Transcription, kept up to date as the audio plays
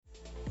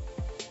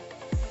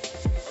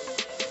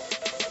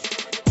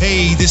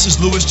this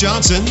is Lewis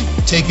Johnson,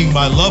 taking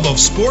my love of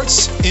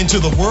sports into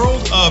the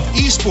world of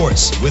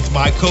esports with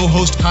my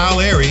co-host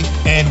Kyle Airy,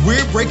 and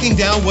we're breaking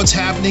down what's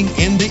happening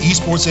in the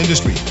esports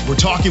industry. We're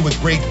talking with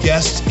great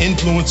guests,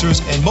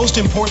 influencers, and most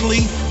importantly,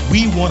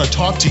 we want to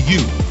talk to you.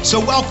 So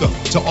welcome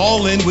to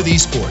All In with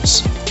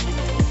Esports.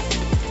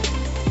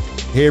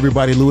 Hey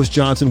everybody, Lewis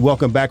Johnson.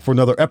 Welcome back for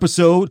another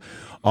episode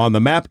on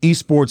the MAP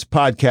Esports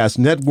Podcast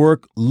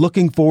Network.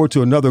 Looking forward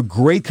to another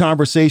great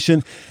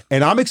conversation.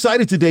 And I'm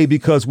excited today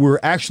because we're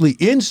actually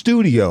in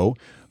studio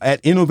at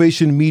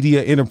Innovation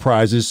Media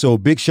Enterprises. So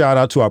big shout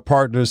out to our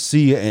partners,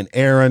 Sia and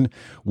Aaron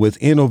with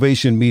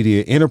Innovation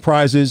Media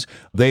Enterprises.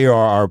 They are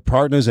our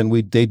partners and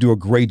they do a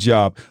great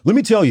job. Let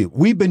me tell you,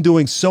 we've been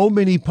doing so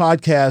many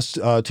podcast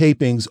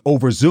tapings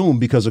over Zoom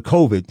because of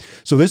COVID.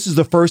 So this is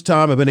the first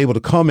time I've been able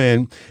to come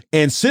in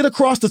and sit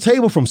across the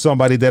table from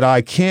somebody that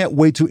I can't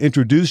wait to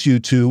introduce you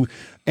to.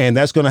 And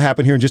that's going to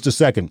happen here in just a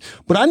second.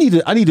 But I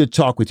need to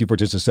talk with you for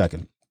just a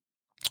second.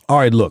 All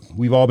right, look,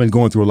 we've all been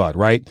going through a lot,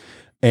 right?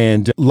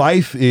 And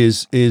life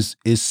is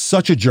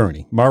such a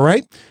journey, am I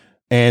right?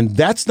 And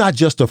that's not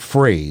just a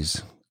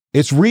phrase,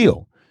 it's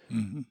real.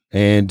 Mm-hmm.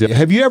 And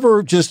have you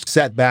ever just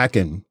sat back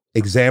and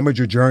examined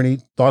your journey,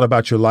 thought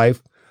about your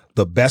life,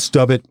 the best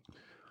of it,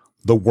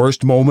 the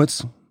worst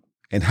moments,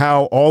 and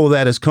how all of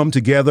that has come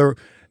together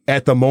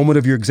at the moment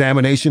of your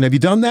examination? Have you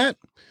done that?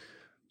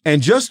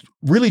 And just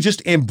really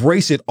just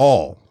embrace it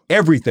all,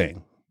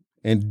 everything,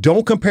 and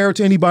don't compare it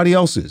to anybody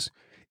else's.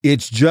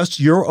 It's just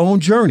your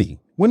own journey.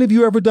 When have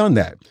you ever done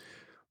that?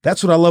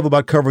 That's what I love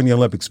about covering the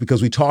Olympics,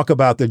 because we talk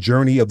about the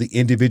journey of the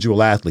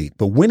individual athlete.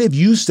 But when have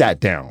you sat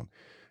down?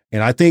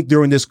 And I think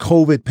during this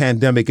COVID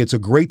pandemic, it's a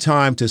great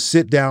time to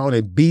sit down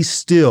and be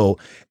still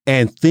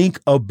and think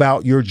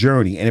about your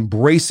journey and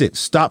embrace it.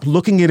 Stop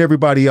looking at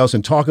everybody else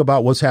and talk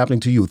about what's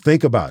happening to you.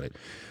 Think about it.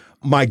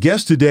 My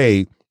guest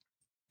today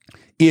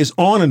is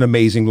on an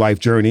amazing life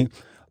journey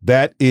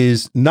that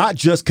is not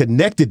just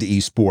connected to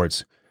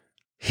esports.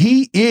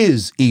 He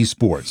is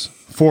esports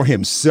for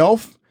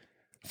himself,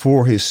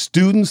 for his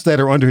students that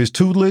are under his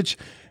tutelage,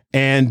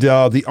 and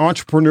the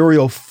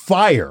entrepreneurial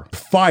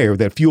fire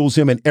that fuels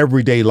him in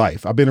everyday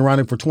life. I've been around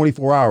him for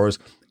 24 hours,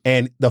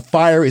 and the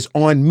fire is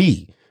on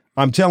me.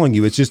 I'm telling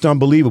you, it's just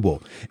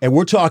unbelievable. And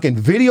we're talking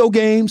video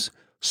games,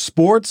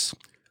 sports,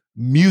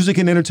 music,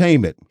 and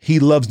entertainment. He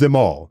loves them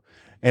all.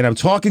 And I'm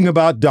talking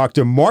about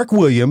Dr. Mark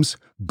Williams,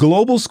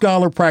 Global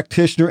Scholar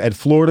Practitioner at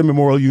Florida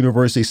Memorial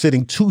University,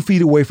 sitting 2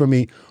 feet away from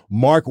me.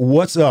 Mark,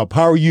 what's up?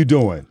 How are you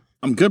doing?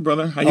 I'm good,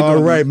 brother. How you doing?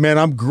 All right, man.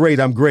 I'm great.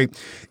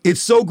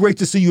 It's so great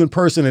to see you in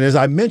person. And as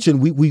I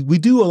mentioned, we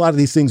do a lot of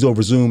these things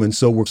over Zoom, and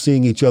so we're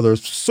seeing each other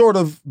sort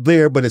of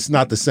there, but it's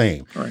not the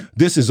same. Right.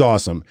 This is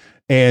awesome.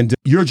 And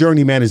your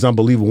journey, man, is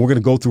unbelievable. We're going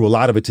to go through a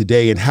lot of it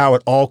today and how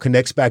it all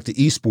connects back to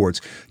esports.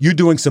 You're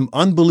doing some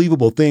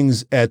unbelievable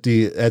things at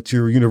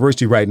your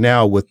university right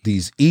now with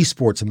these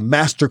esports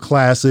master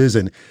classes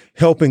and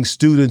helping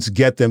students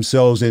get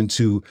themselves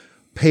into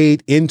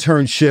paid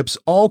internships,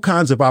 all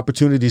kinds of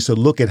opportunities to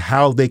look at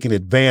how they can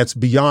advance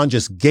beyond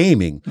just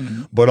gaming,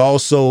 but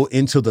also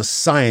into the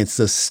science,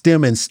 the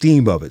STEM and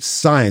STEAM of it,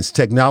 science,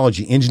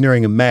 technology,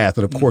 engineering, and math,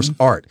 and of course,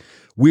 art.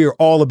 We are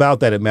all about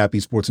that at MAP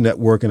Esports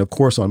Network. And of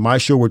course, on my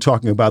show, we're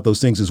talking about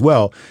those things as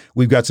well.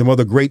 We've got some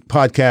other great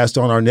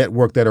podcasts on our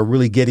network that are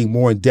really getting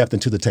more in depth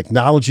into the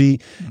technology,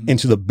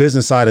 into the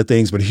business side of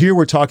things. But here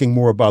we're talking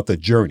more about the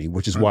journey,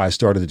 which is why I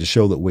started the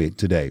show that way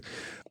today.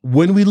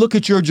 When we look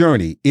at your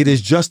journey, it is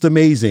just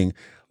amazing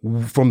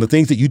from the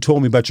things that you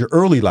told me about your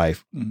early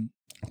life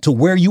to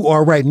where you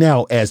are right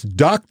now as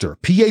Dr.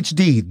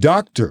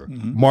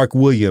 Mark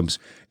Williams,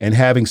 and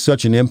having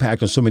such an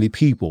impact on so many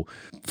people.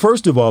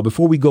 First of all,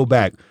 before we go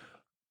back,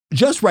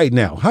 just right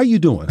now, how are you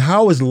doing?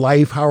 How is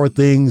life? How are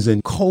things?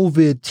 And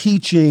COVID,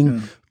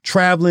 teaching,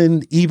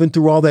 traveling, even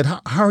through all that,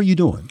 how are you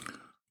doing?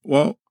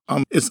 Well,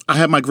 I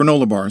have my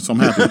granola bar, so I'm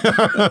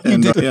happy.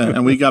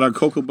 And we got our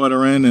cocoa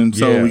butter in, and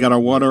so we got our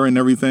water and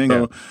everything.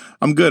 So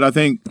I'm good. I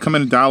think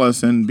coming to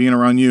Dallas and being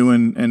around you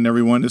and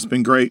everyone, it's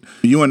been great.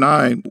 You and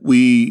I,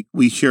 we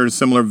shared a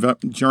similar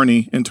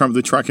journey in terms of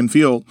the track and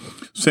field,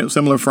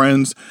 similar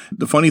friends.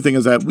 The funny thing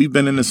is that we've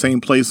been in the same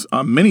place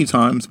many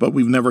times, but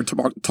we've never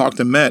talked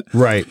and met.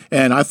 Right.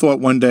 And I thought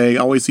one day,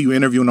 I always see you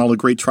interviewing all the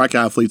great track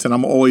athletes, and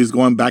I'm always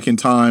going back in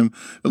time,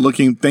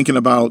 thinking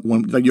about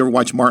when, like, you ever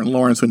watch Martin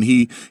Lawrence when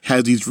he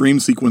has these dream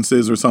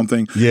sequences or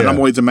something. Yeah. And I'm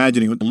always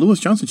imagining,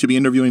 Lewis Johnson should be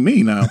interviewing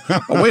me now.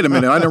 Oh, wait a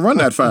minute, I didn't run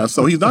that fast,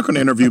 so he's not going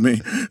to interview me.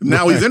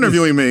 Now he's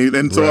interviewing me,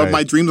 and so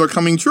my dreams are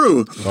coming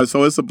true.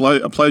 So it's a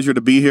pleasure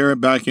to be here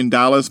back in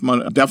Dallas,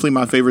 definitely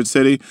my favorite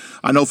city.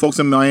 I know folks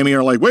in Miami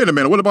are like, wait a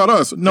minute, what about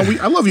us? No,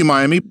 I love you,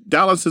 Miami.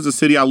 Dallas is a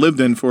city I lived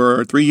in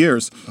for 3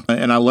 years,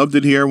 and I loved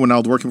it here when I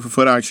was working for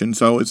Foot Action.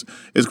 So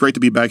it's great to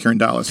be back here in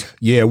Dallas.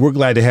 Yeah, we're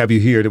glad to have you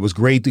here. It was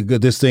great to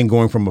get this thing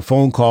going from a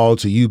phone call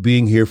to you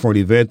being here for an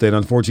event that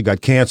unfortunately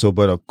got canceled,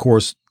 but of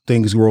course,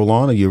 things roll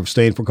on and you're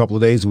staying for a couple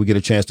of days and we get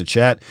a chance to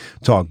chat,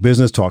 talk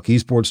business, talk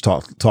esports,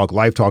 talk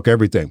life, talk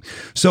everything.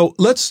 So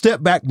let's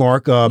step back,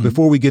 Mark,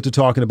 before we get to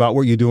talking about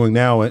what you're doing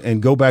now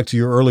and go back to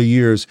your early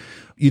years.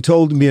 You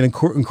told me an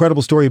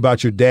incredible story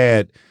about your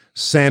dad,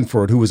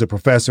 Sanford, who was a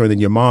professor, and then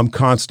your mom,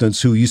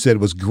 Constance, who you said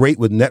was great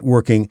with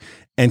networking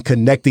and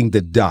connecting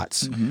the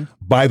dots. Mm-hmm.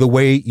 By the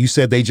way, you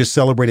said they just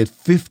celebrated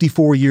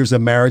 54 years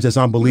of marriage. That's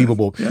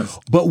unbelievable. Yes.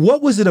 But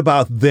what was it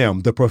about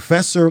them, the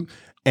professor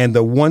and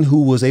the one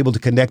who was able to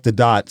connect the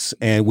dots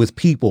and with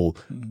people?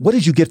 What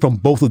did you get from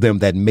both of them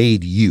that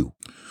made you?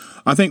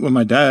 I think with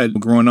my dad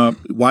growing up,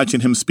 watching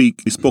him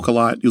speak, he spoke a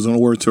lot. He was an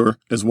orator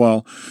as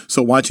well.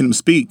 So watching him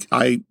speak,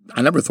 I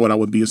never thought I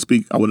would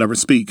I would ever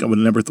speak. I would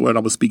never thought I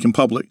would speak in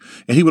public.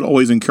 And he would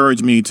always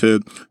encourage me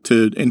to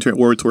enter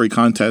oratory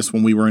contests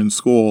when we were in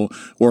school,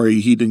 or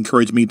he'd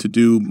encourage me to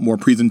do more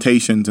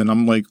presentations. And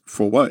I'm like,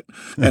 for what?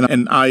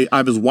 And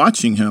I was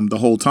watching him the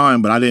whole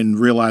time, but I didn't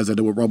realize that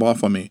it would rub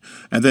off on me.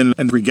 And then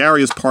the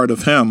gregarious part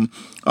of him,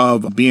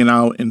 of being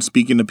out and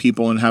speaking to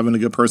people and having a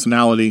good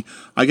personality,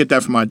 I get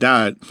that from my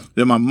dad.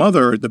 Then my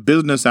mother, the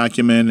business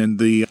acumen and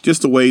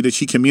just the way that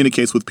she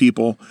communicates with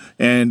people,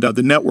 and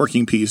the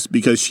networking piece,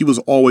 because she was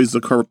always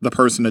the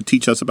person to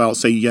teach us about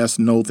say yes,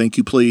 no, thank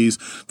you, please,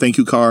 thank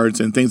you cards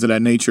and things of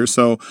that nature.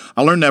 So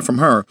I learned that from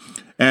her.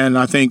 And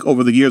I think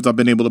over the years, I've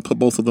been able to put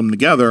both of them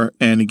together.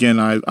 And again,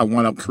 I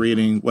wound up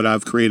creating what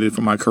I've created for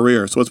my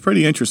career. So it's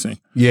pretty interesting.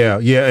 Yeah.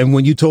 And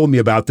when you told me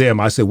about them,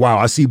 I said, wow,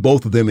 I see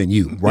both of them in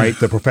you, right?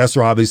 The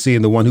professor, obviously,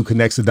 and the one who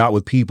connects the dot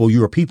with people.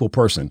 You're a people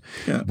person,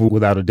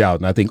 without a doubt.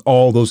 And I think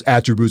all those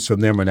attributes from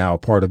them are now a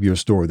part of your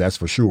story. That's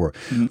for sure.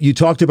 Mm-hmm. You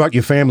talked about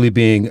your family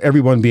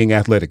everyone being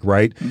athletic,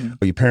 right?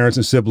 Mm-hmm. Your parents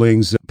and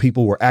siblings,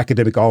 people were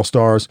academic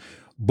all-stars,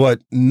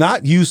 but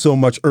not you so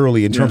much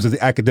early in terms of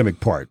the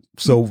academic part.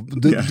 So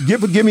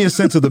give me a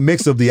sense of the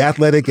mix of the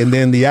athletic and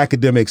then the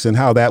academics and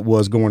how that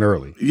was going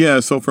early. Yeah,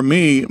 so for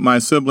me, my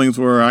siblings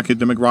were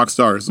academic rock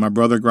stars. My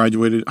brother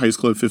graduated high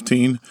school at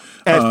 15.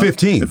 At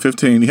 15? At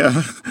 15,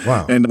 yeah.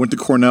 Wow. And went to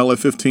Cornell at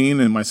 15,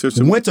 and my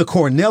sister went to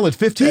Cornell at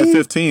 15? At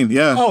 15,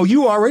 yeah. Oh,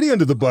 you were already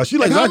under the bus. You're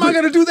like, exactly. How am I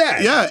going to do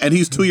that? Yeah, and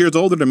he's 2 years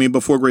older than me,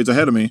 but 4 grades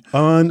ahead of me.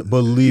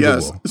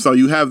 Unbelievable. Yes, so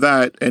you have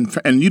that,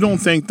 and you don't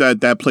think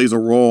that plays a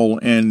role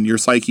in your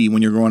psyche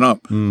when you're growing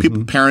up.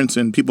 Mm-hmm. Parents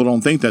and people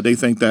don't think that. They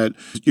think that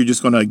you're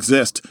just going to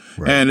exist.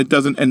 Right. And it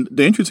doesn't. And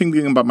the interesting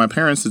thing about my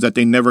parents is that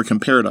they never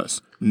compared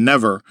us.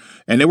 Never.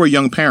 And they were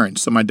young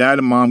parents. So my dad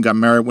and mom got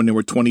married when they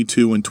were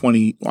 22 and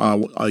 20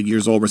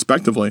 years old,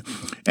 respectively.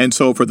 And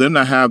so for them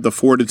to have the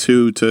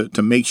fortitude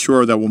to make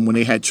sure that when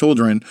they had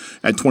children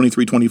at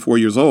 23, 24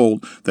 years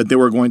old, that they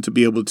were going to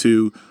be able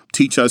to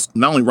teach us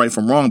not only right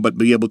from wrong, but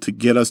be able to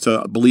get us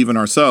to believe in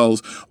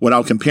ourselves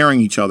without comparing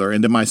each other.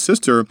 And then my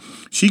sister,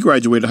 she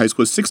graduated high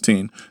school at 16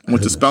 and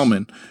went to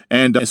Spelman.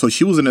 And so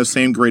she was in the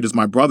same grade as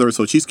my brother,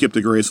 so she skipped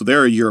a grade, so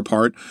they're a year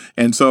apart.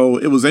 And so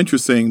it was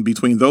interesting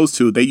between those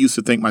two. They used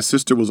to think my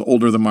sister was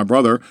older than my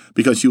brother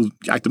because she was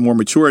acting more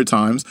mature at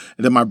times.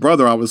 And then my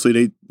brother,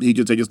 obviously, they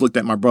just looked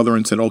at my brother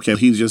and said, okay,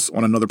 he's just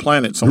on another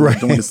planet, so I'm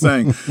doing his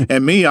thing.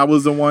 And me, I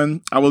was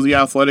the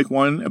athletic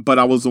one, but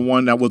I was the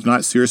one that was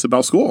not serious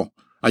about school.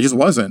 I just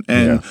wasn't.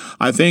 And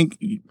I think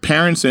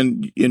parents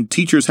and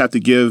teachers have to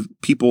give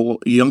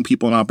young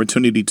people an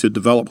opportunity to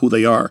develop who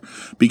they are,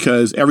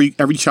 because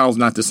every child's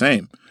not the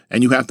same.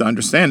 And you have to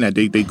understand that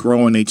they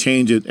grow and they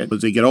change it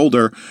as they get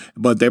older,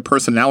 but their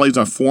personalities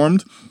are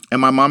formed. And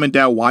my mom and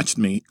dad watched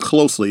me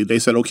closely. They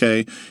said,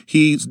 okay,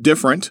 he's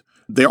different.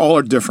 They all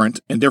are different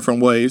in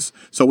different ways.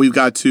 So we've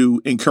got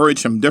to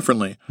encourage him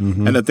differently.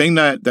 Mm-hmm. And the thing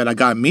that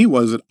got me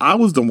was that I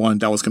was the one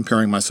that was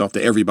comparing myself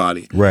to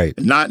everybody. Right.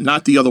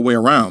 Not the other way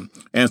around.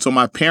 And so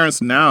my parents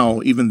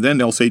now, even then,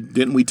 they'll say,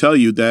 didn't we tell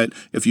you that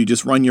if you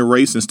just run your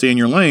race and stay in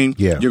your lane,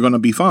 you're going to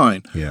be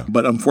fine. Yeah.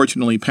 But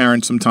unfortunately,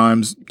 parents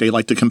sometimes, they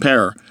like to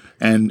compare.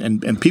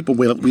 And people,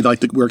 we're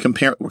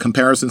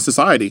comparison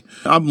society.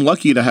 I'm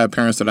lucky to have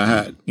parents that I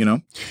had, you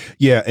know?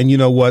 Yeah. And you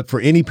know what? For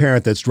any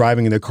parent that's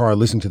driving in their car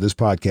listening to this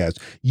podcast,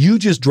 you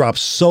just dropped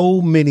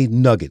so many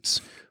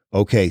nuggets.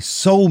 Okay,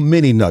 so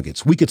many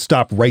nuggets. We could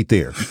stop right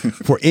there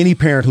for any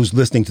parent who's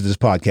listening to this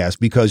podcast,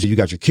 because you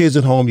got your kids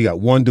at home, you got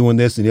one doing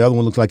this and the other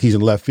one looks like he's in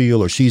left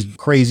field or she's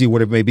crazy,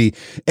 whatever it may be.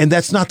 And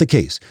that's not the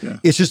case. Yeah.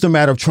 It's just a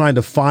matter of trying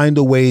to find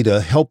a way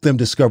to help them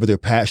discover their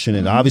passion.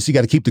 And obviously you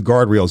got to keep the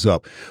guardrails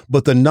up.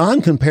 But the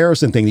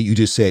non-comparison thing that you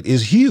just said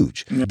is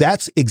huge. Yeah.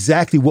 That's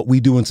exactly what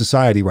we do in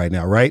society right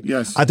now, right?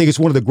 Yes. I think it's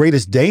one of the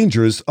greatest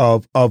dangers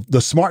of the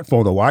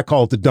smartphone, or I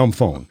call it the dumb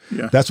phone.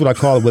 Yeah. That's what I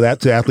call it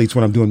to athletes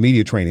when I'm doing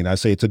media training. I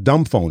say it's a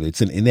dumb phone.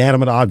 It's an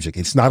inanimate object.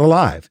 It's not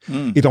alive.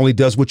 It only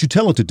does what you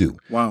tell it to do.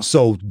 Wow.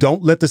 So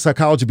don't let the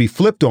psychology be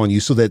flipped on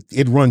you so that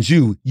it runs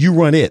you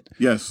run it.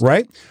 Yes.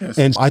 Right? Yes.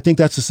 And I think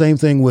that's the same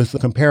thing with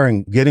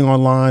comparing, getting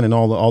online and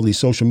all these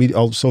social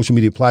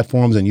media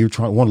platforms, and you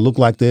want to look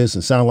like this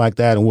and sound like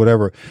that and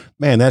whatever.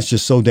 Man, that's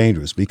just so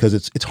dangerous, because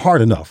it's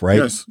hard enough, right?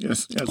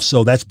 Yes.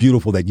 So that's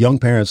beautiful that young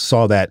parents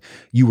saw that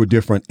you were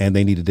different and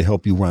they needed to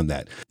help you run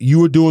that. You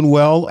were doing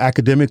well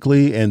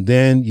academically, and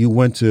then you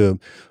went to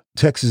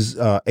Texas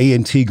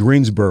A&T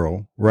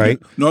Greensboro, right?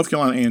 Yeah. North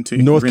Carolina A&T.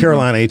 North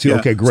Carolina A&T. Yeah.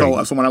 Okay,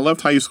 great. So when I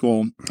left high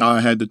school,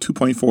 I had the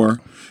 2.4,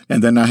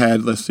 and then I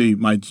had, let's see,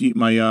 my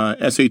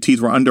SATs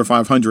were under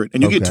 500,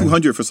 and you get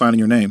 200 for signing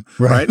your name,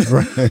 right?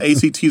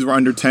 ACTs were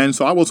under 10,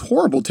 so I was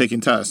horrible taking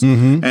tests.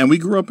 And we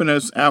grew up in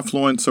this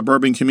affluent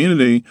suburban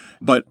community,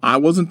 but I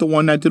wasn't the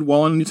one that did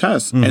well on the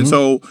tests. And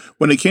so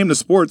when it came to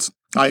sports,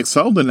 I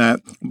excelled in that,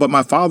 but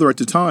my father at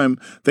the time,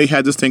 they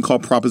had this thing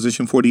called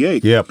Proposition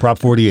 48. Yeah, Prop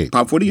 48.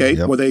 Prop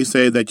 48, where they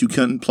say that you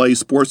couldn't play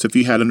sports if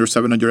you had under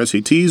 700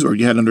 SATs or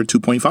you had under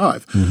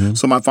 2.5.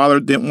 So my father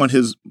didn't want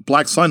his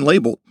black son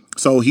labeled.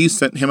 So him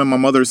and my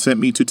mother sent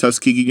me to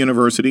Tuskegee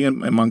University in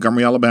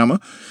Montgomery, Alabama,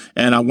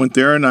 and I went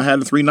there and I had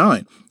a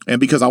 3.9. And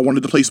because I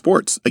wanted to play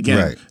sports again.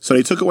 Right. So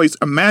they took away,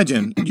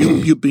 imagine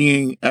you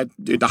being at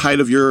the height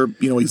of your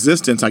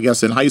existence, I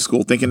guess, in high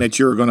school, thinking that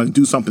you're going to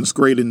do something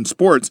great in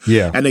sports.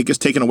 And it gets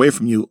taken away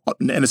from you.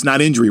 And it's not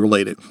injury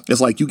related.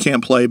 It's like you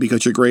can't play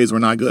because your grades were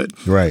not good.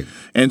 Right.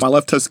 And I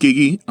left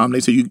Tuskegee.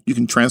 They said you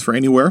can transfer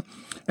anywhere.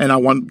 And I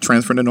went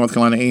transferred to North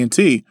Carolina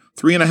A&T.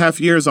 3.5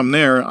 years I'm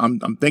there.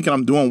 I'm thinking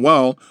I'm doing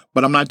well,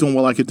 but I'm not doing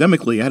well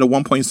academically. I had a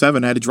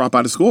 1.7. I had to drop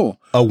out of school.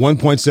 A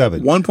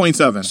 1.7.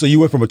 1.7. So you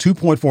went from a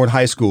 2.4 in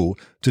high school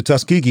to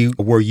Tuskegee,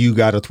 where you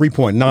got a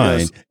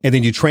 3.9, and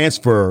then you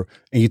transfer,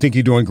 and you think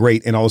you're doing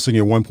great, and all of a sudden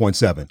you're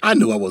 1.7. I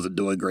knew I wasn't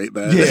doing great,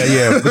 man.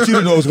 Yeah, but you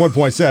didn't know it was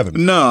 1.7.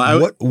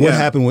 No. What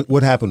happened?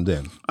 What happened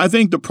then? I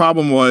think the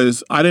problem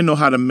was I didn't know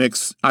how to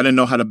mix. I didn't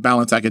know how to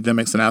balance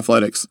academics and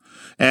athletics,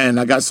 and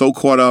I got so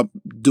caught up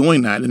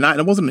doing that. And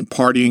it wasn't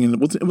partying, and it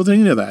wasn't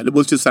any of that. It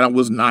was just that I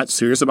was not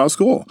serious about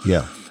school.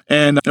 Yeah.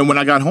 And when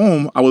I got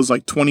home, I was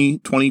like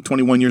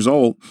 21 years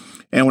old.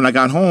 And when I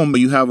got home,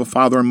 you have a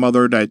father and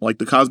mother that, like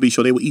the Cosby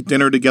Show, they would eat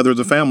dinner together as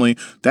a family.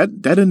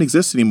 That didn't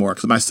exist anymore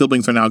because my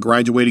siblings are now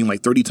graduating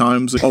like 30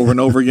 times over and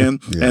over again.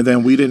 And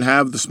then we didn't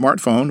have the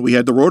smartphone. We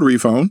had the rotary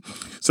phone.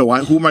 So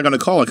who am I going to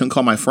call? I couldn't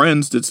call my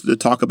friends to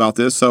talk about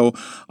this. So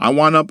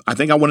I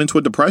think I went into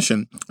a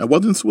depression. I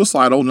wasn't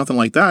suicidal, nothing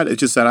like that. It's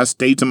just that I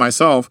stayed to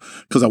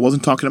myself because I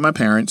wasn't talking to my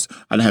parents.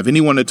 I didn't have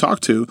anyone to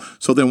talk to.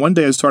 So then one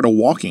day I started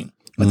walking.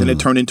 But then it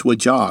turned into a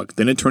jog.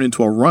 Then it turned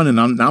into a run. And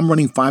I'm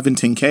running 5 and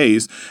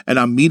 10Ks. And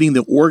I'm meeting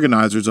the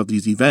organizers of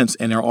these events.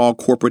 And they're all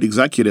corporate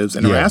executives.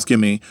 And they're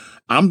asking me,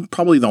 I'm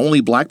probably the only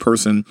black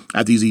person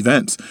at these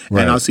events.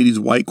 Right. And I'll see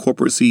these white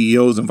corporate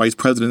CEOs and vice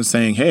presidents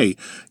saying, hey,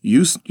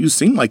 you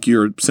seem like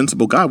you're a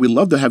sensible guy. We'd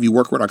love to have you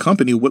work with our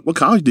company. What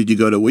college did you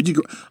go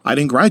to? I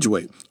didn't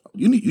graduate.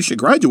 You should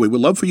graduate.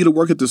 We'd love for you to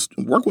work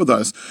with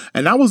us.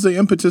 And that was the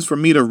impetus for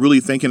me to really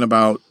thinking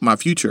about my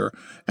future.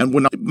 And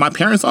when my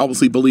parents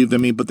obviously believed in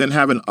me, but then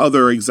having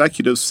other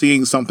executives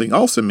seeing something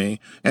else in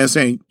me and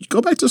saying, go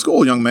back to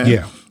school, young man.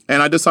 Yeah.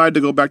 And I decided to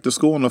go back to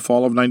school in the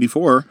fall of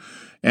 94.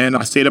 And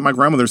I stayed at my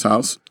grandmother's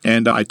house,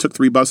 and I took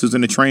 3 buses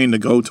and a train to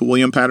go to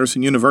William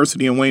Patterson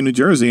University in Wayne, New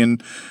Jersey.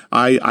 And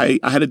I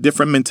had a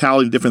different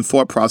mentality, different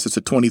thought process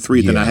at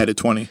 23 than I had at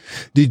 20.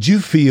 Did you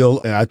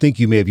feel, and I think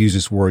you may have used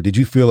this word, did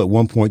you feel at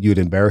one point you had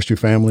embarrassed your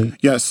family?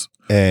 Yes.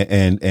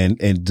 And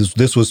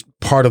this was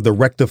part of the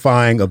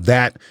rectifying of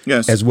that,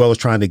 as well as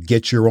trying to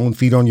get your own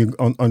feet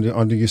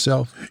under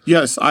yourself?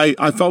 Yes,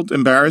 I felt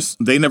embarrassed.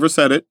 They never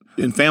said it.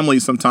 In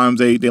families, sometimes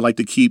they like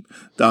to keep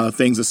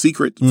things a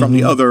secret from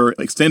the other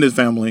extended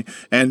family.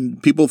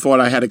 And people thought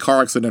I had a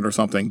car accident or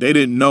something. They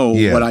didn't know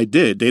what I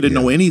did. They didn't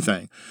know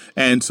anything.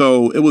 And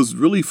so it was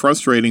really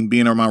frustrating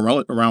being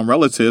around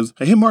relatives.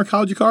 Hey, Mark,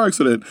 how'd your car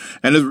accident?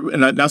 And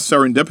that's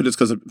serendipitous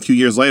because a few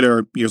years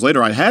later,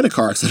 I had a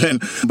car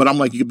accident. But I'm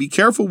like, you be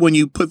careful when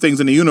you put things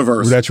in the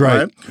universe. That's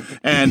right.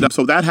 And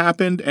so that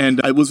happened. And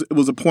it was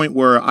a point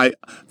where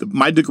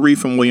my degree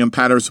from William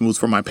Patterson was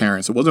for my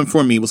parents. It wasn't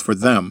for me. It was for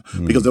them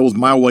because it was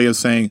my way of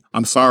saying,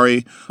 I'm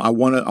sorry. I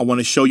want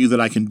to show you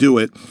that I can do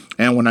it.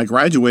 And when I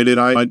graduated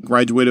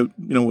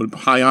with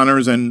high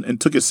honors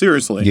and took it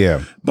seriously.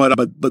 Yeah. But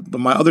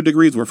my other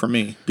degrees were for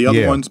me. The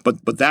other ones,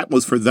 but that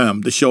was for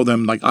them to show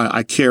them like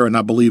I care and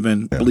I believe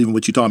in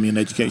what you taught me in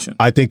education.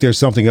 I think there's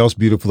something else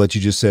beautiful that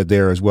you just said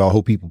there as well. I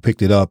hope people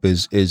picked it up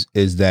is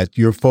that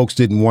your folks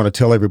didn't want to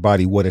tell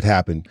everybody what had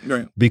happened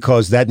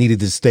because that needed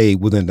to stay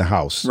within the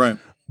house. Right.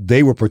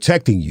 They were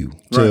protecting you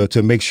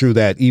to make sure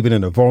that even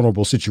in a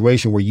vulnerable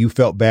situation where you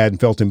felt bad and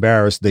felt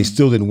embarrassed, they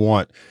still didn't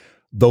want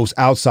those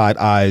outside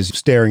eyes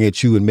staring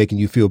at you and making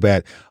you feel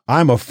bad.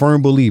 I'm a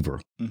firm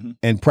believer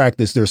in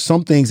practice. There's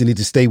some things that need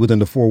to stay within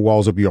the 4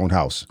 walls of your own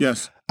house.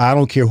 Yes. I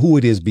don't care who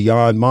it is,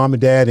 beyond mom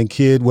and dad and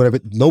kid, whatever.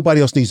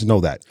 Nobody else needs to know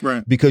that.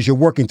 Right. Because you're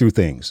working through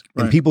things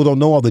and people don't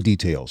know all the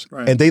details.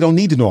 Right. And they don't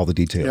need to know all the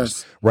details.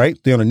 Yes. Right?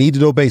 They're on a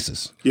need-to-know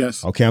basis.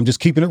 Yes. Okay, I'm just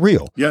keeping it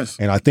real. Yes.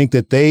 And I think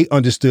that they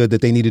understood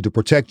that they needed to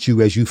protect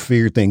you as you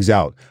figured things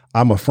out.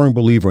 I'm a firm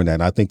believer in that.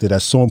 And I think that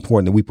that's so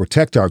important that we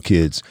protect our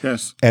kids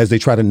as they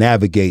try to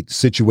navigate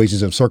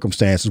situations and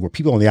circumstances where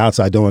people on the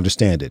outside don't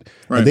understand it.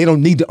 Right. And they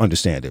don't need to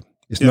understand it.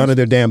 It's none of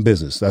their damn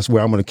business. That's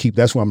where I'm going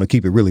to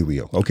keep it really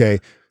real. Okay.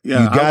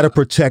 Yeah, you got to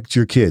protect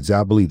your kids.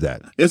 I believe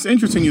that. It's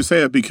interesting you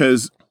say it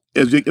because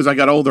as I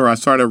got older, I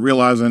started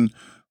realizing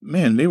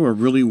man, they were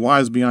really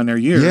wise beyond their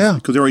years. Yeah.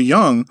 Because they were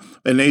young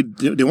and they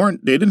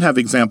didn't have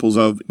examples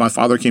of, my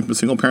father came from a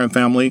single parent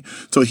family.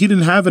 So he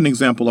didn't have an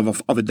example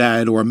of a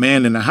dad or a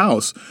man in the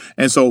house.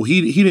 And so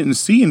he didn't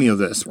see any of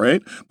this,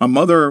 right? My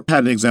mother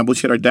had an example.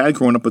 She had her dad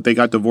growing up, but they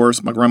got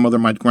divorced. My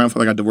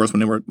grandfather got divorced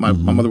when my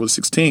mother was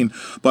 16.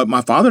 But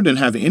my father didn't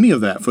have any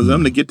of that. For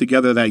them to get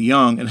together that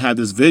young and have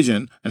this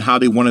vision and how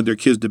they wanted their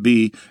kids to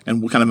be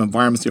and what kind of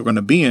environments they were going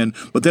to be in,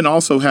 but then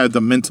also had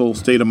the mental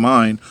state of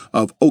mind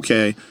of,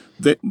 okay,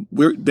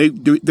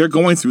 they're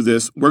going through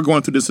this. We're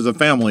going through this as a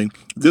family.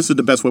 This is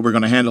the best way we're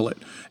going to handle it.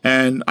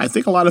 And I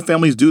think a lot of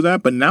families do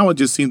that, but now it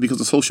just seems because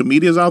the social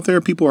media is out there,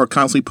 people are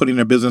constantly putting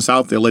their business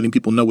out there, letting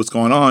people know what's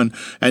going on.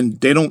 And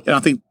I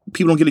think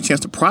people don't get a chance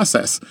to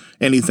process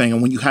anything.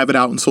 And when you have it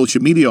out on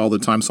social media all the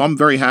time. So I'm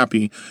very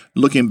happy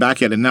looking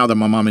back at it now that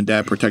my mom and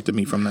dad protected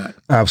me from that.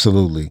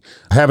 Absolutely.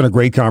 Having a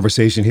great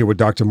conversation here with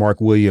Dr.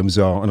 Mark Williams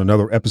on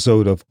another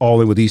episode of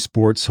All In with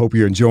Esports. Hope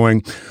you're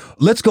enjoying.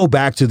 Let's go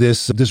back to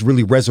this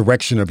really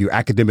resurrection of your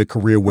academic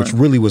career, which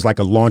really was like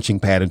a launching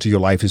pad into your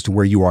life as to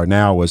where you are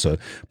now as a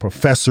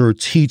professor,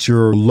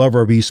 teacher,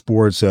 lover of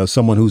esports,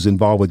 someone who's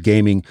involved with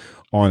gaming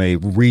on a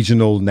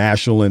regional,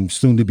 national, and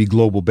soon-to-be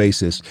global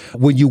basis.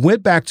 When you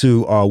went back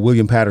to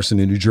William Patterson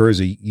in New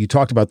Jersey, you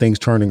talked about things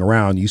turning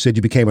around. You said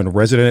you became a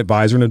resident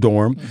advisor in a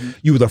dorm. Mm-hmm.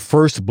 You were the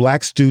first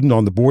Black student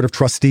on the board of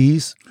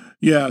trustees.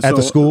 Yeah, at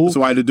the school.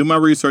 So I had to do my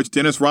research.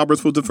 Dennis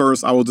Roberts was the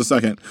first. I was the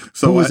second.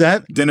 So who was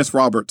that? Dennis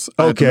Roberts.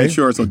 Okay, I had to make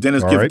sure. So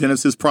Dennis, give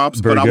Dennis his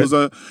props. Very but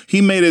good. He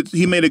made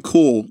it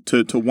cool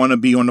to want to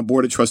be on the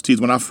board of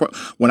trustees. When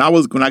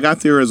I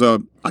got there as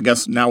I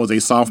guess now as a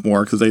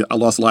sophomore, because I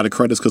lost a lot of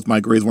credits because my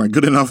grades weren't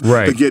good enough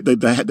to get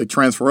the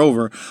transfer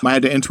over. I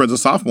had to enter as a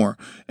sophomore,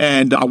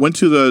 and I went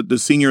to the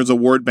seniors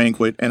award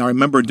banquet, and I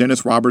remember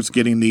Dennis Roberts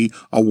getting the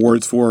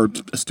awards for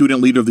Student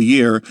Leader of the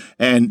Year,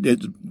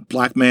 and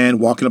Black man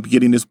walking up and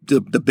getting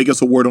the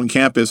biggest award on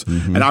campus.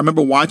 Mm-hmm. And I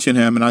remember watching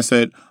him, and I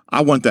said,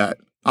 I want that.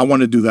 I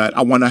want to do that.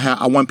 I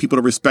want people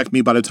to respect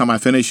me by the time I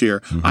finish here.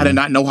 Mm-hmm. I did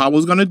not know how I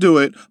was going to do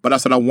it, but I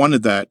said I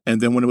wanted that. And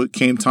then when it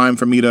came time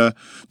for me to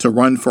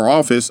run for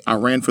office, I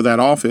ran for that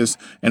office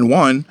and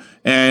won.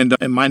 And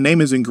my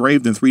name is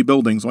engraved in 3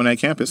 buildings on that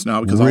campus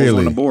now because I was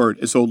on the board.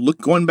 And so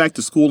going back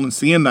to school and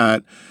seeing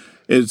that,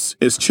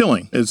 it's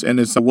chilling.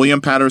 It's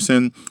William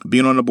Patterson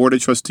being on the board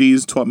of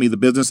trustees taught me the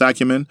business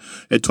acumen.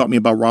 It taught me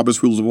about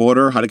Robert's Rules of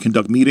Order, how to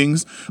conduct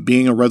meetings.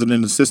 Being a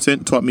resident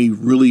assistant taught me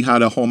really how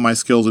to hone my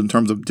skills in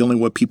terms of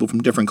dealing with people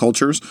from different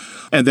cultures.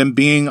 And then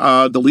being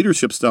the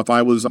leadership stuff,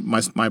 I was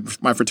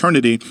my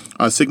fraternity,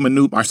 Sigma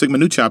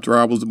Nu chapter.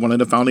 I was one of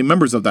the founding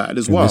members of that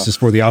as well. This is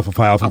for the Alpha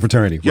Phi Alpha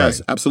fraternity. Yes,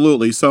 right.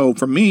 Absolutely. So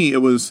for me, it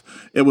was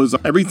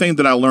everything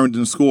that I learned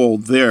in school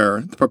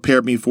there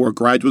prepared me for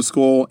graduate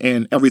school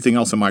and everything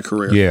else in my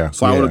career. Yeah.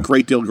 So I owe a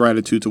great deal of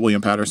gratitude to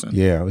William Patterson.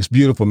 Yeah, it's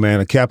beautiful,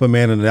 man. A Kappa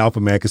man and an Alpha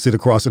man can sit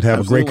across and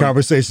have a great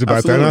conversation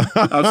about that.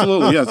 Huh?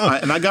 Absolutely, yes.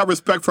 And I got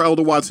respect for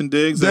Elder Watson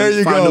Diggs. There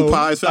you go.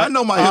 Pies. I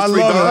know my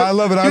history. I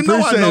love it. I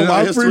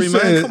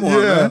appreciate it. Come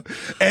on, man.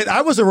 And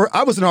I was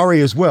an RA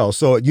as well.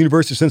 So at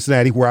University of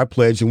Cincinnati, where I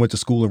pledged and went to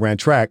school and ran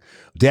track,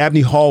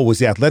 Dabney Hall was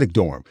the athletic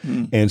dorm.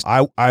 And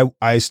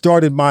I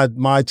started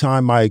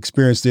my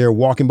experience there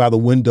walking by the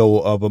window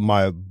of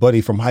my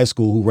buddy from high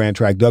school who ran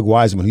track, Doug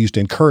Wiseman, who used to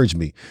encourage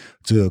me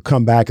to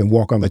come back and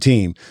walk on the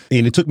team.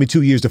 And it took me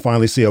 2 years to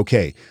finally say,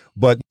 okay.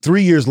 But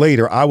 3 years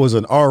later, I was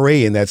an RA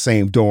in that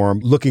same dorm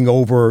looking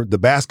over the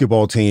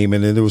basketball team,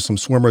 and then there was some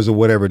swimmers or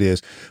whatever it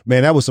is.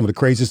 Man, that was some of the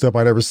craziest stuff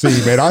I'd ever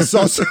seen, man. I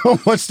saw so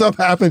much stuff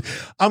happen.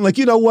 I'm like,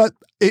 you know what?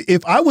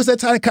 If I was that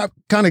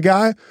kind of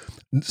guy,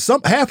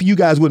 half of you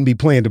guys wouldn't be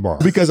playing tomorrow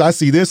because I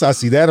see this, I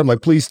see that. I'm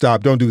like, please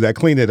stop, don't do that,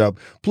 clean it up.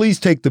 Please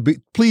take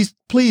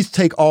please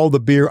take all the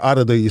beer out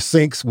of the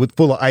sinks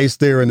full of ice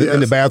there in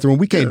the bathroom.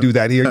 We can't do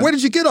that here. Where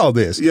did you get all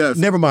this? Yes.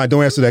 Never mind,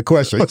 don't answer that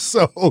question.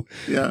 So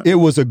it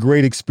was a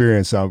great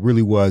experience. It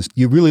really was.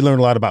 You really learned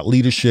a lot about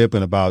leadership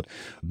and about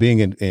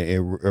being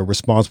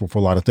responsible for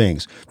a lot of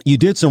things. You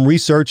did some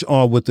research at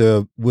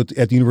the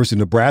University of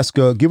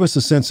Nebraska. Give us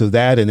a sense of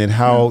that, and then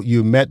how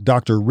you met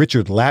Dr.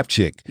 Richard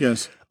Lapchick.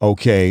 Yes.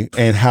 Okay,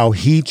 and how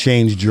he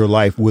changed your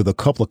life with a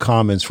couple of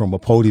comments from a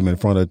podium in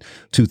front of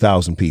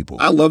 2,000 people.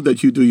 I love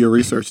that you do your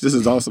research. This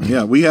is awesome.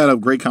 Yeah, we had a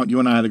great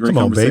you and I had a great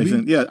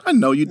conversation. Baby. Yeah, I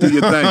know you do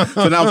your thing.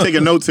 So now I'm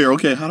taking notes here.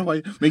 Okay, how do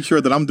I make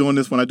sure that I'm doing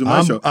this when I do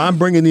my show? I'm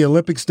bringing the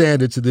Olympic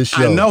standard to this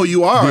show. I know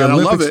you are. The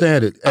Olympic I love it.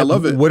 Standard. I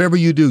love it. Whatever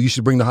you do, you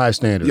should bring the high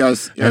standard.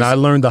 Yes. And I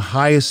learned the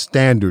highest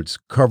standards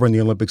covering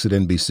the Olympics at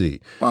NBC.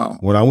 Wow.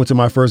 When I went to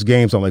my first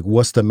games, I'm like,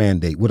 what's the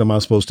mandate? What am I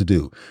supposed to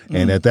do?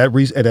 And at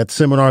that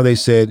seminar, they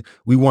said,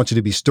 we want you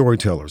to be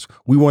storytellers.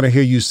 We want to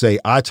hear you say,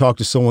 I talked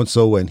to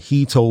so-and-so and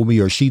he told me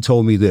or she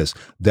told me this.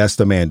 That's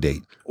the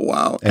mandate.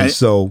 Wow. And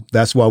so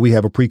that's why we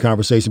have a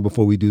pre-conversation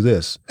before we do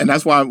this. And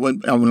that's why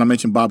when I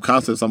mentioned Bob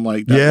Costas, I'm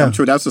like, I'm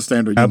sure that's the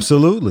standard.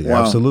 Absolutely.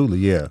 Wow. Absolutely.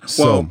 Yeah.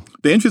 Well,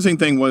 The interesting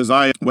thing was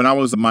when I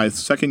was my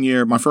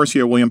first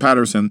year at William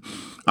Patterson,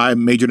 I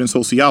majored in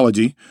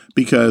sociology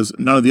because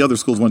none of the other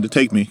schools wanted to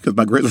take me because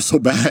my grades were so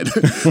bad.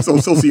 So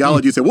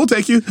sociology said, we'll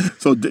take you.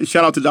 So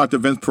shout out to Dr.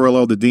 Vince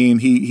Perillo, the dean.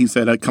 He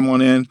said, come on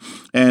in.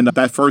 And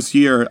that first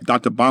year,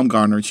 Dr.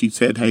 Baumgartner, she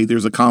said, hey,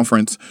 there's a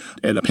conference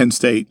at Penn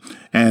State.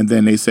 And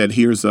then they said,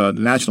 here's the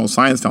National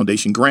Science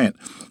Foundation grant.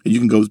 And you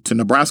can go to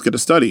Nebraska to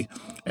study.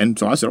 And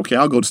so I said, okay,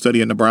 I'll go to study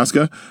in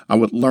Nebraska. I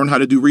would learn how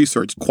to do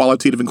research,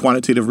 qualitative and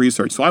quantitative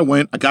research. So I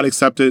went, I got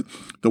accepted.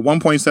 The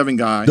 1.7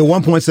 guy. The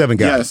 1.7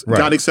 guy. Yes, right.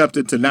 Got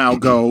accepted to now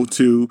go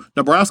to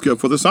Nebraska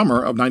for the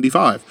summer of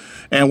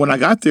 95. And when I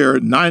got there,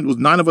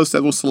 nine of us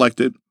that was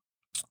selected.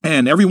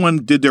 And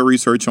everyone did their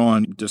research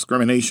on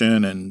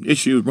discrimination and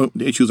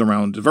issues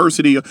around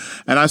diversity.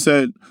 And I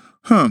said,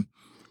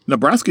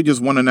 Nebraska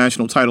just won a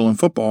national title in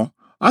football.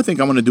 I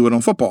think I'm going to do it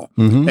on football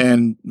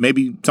and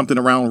maybe something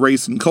around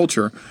race and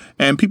culture.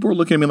 And people were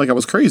looking at me like I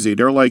was crazy.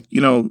 They're like,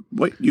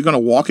 what, you're going to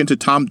walk into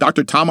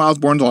Dr. Tom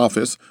Osborne's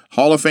office,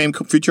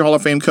 future Hall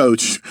of Fame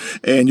coach,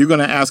 and you're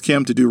going to ask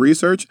him to do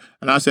research?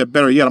 And I said,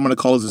 better yet, I'm going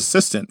to call his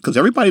assistant because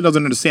everybody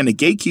doesn't understand the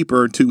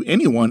gatekeeper to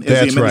anyone is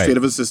the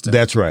administrative assistant.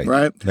 That's right.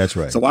 Right? That's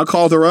right. So I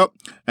called her up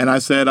and I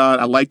said,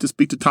 I'd like to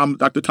speak to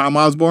Dr. Tom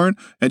Osborne.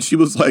 And she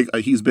was like,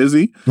 he's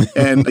busy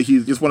and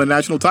he just won a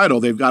national title.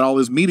 They've got all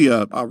his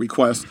media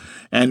requests.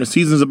 And the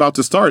season's about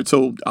to start,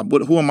 so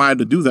who am I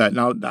to do that?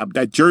 Now,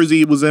 that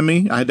jersey was in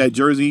me. I had that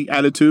jersey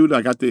attitude.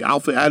 I got the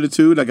alpha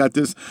attitude. I got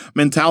this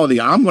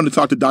mentality. I'm going to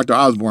talk to Dr.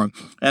 Osborne.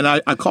 And I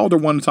called her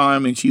one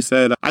time, and she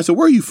said, I said,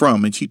 where are you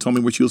from? And she told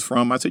me where she was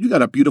from. I said, you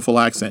got a beautiful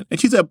accent. And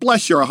she said,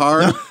 bless your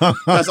heart.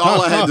 That's all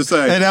I had to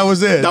say. And that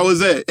was it. That was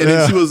it. And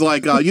then she was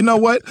like, you know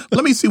what?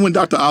 Let me see when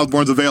Dr.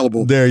 Osborne's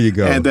available. There you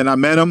go. And then I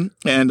met him,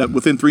 and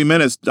within 3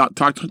 minutes,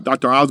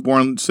 Dr.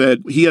 Osborne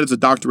said he has a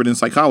doctorate in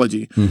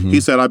psychology. He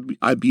said,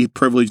 I'd be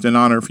privileged and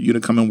honored for you to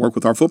come and work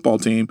with our football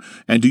team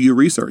and do your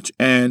research.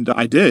 And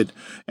I did.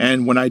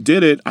 And when I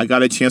did it, I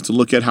got a chance to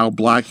look at how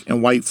black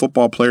and white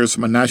football players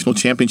from a national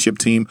championship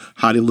team,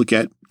 how they look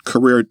at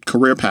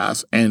career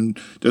paths and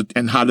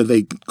how do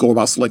they go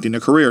about selecting their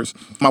careers.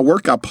 My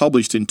work got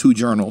published in 2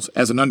 journals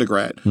as an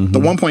undergrad, the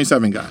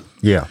 1.7 guy.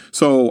 Yeah.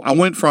 So I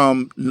went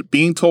from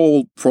being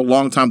told for a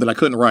long time that I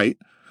couldn't write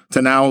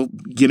to now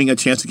getting a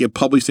chance to get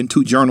published in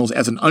 2 journals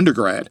as an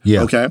undergrad.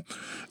 Yeah. Okay.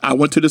 I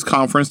went to this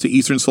conference, the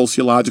Eastern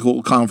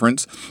Sociological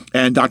Conference,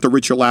 and Dr.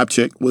 Richard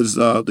Lapchick was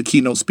the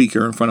keynote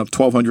speaker in front of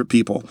 1,200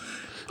 people.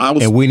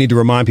 And we need to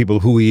remind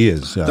people who he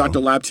is. Dr.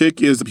 Lapchick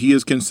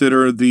is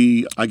considered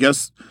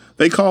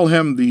they call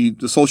him the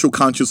social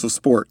conscience of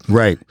sport.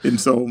 Right.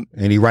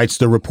 And he writes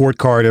the report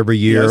card every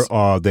year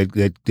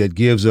that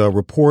gives a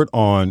report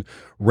on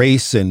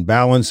race and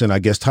balance and I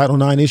guess Title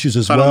IX issues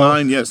as well. Title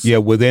IX, yes. Yeah,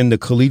 within the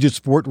collegiate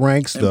sport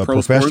ranks, and the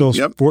professional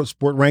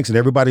sport ranks, and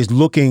everybody's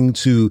looking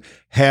to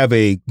have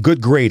a good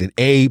grade, an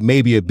A,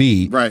 maybe a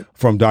B,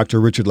 from Dr.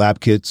 Richard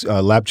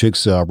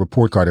Lapchick's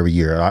report card every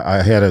year.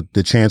 I had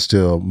the chance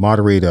to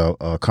moderate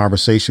a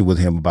conversation with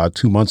him about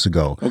 2 months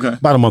ago,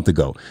 about a month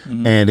ago,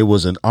 and it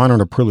was an honor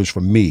and a privilege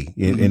for me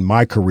in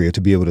my career to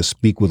be able to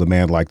speak with a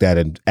man like that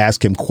and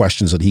ask him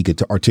questions that he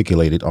could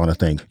articulate it on a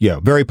thing. Yeah,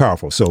 very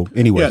powerful. So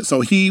anyway. Yeah,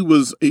 so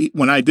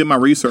when I did my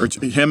research,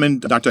 him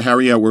and Dr.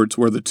 Harry Edwards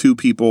were the 2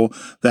 people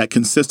that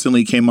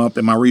consistently came up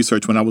in my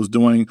research when I was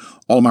doing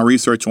all my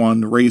research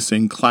on race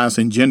and class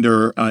and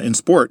gender in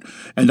sport.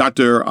 And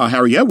Dr.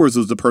 Harry Edwards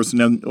was the person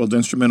that was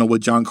instrumental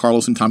with John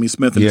Carlos and Tommy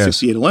Smith in the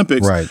 68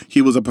 Olympics. Right.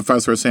 He was a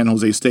professor at San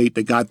Jose State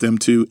that got them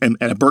to, and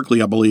at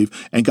Berkeley, I believe,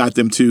 and got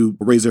them to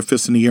raise their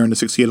fists in the air in the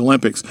 68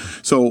 Olympics.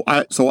 So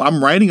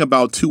I'm writing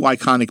about 2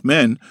 iconic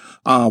men,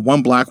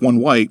 one black, one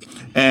white.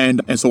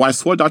 And so I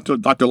saw Dr.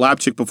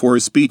 Lapchick before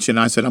his speech,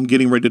 and I said, I'm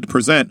getting ready to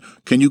present.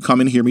 Can you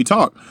come and hear me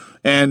talk?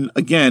 And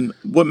again,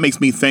 what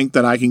makes me think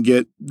that I can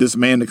get this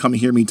man to come and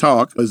hear me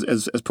talk,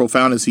 as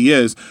profound as he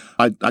is,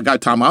 I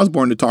got Tom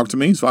Osborne to talk to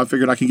me, so I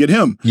figured I could get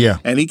him. Yeah.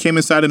 And he came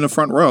and sat in the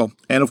front row.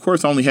 And of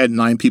course, I only had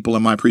 9 people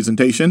in my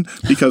presentation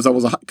because I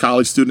was a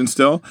college student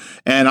still.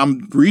 And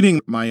I'm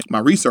reading my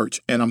research,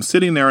 and I'm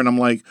sitting there, and I'm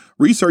like,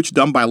 research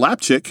done by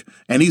Lapchick,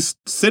 and he's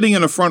sitting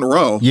in the front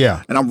row.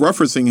 Yeah. And I'm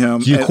referencing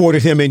him. You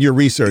quoted him in your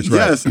research,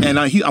 right? Yes. And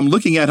I'm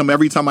looking at him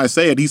every time I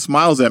say it. He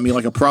smiles at me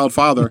like a proud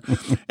father.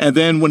 And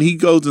then when he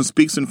goes and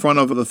speaks in front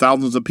of the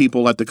thousands of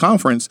people at the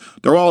conference,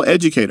 they're all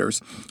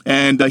educators.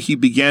 And he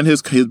began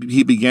his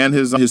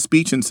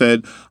speech and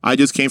said, I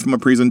just came from a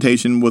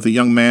presentation with a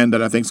young man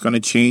that I think is going to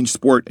change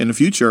sport in the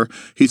future.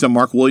 He said,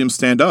 Mark Williams,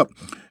 stand up.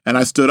 And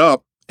I stood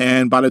up.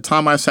 And by the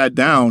time I sat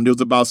down, there was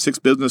about 6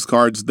 business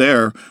cards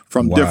there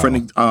from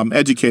different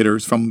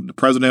educators, from the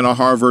president of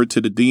Harvard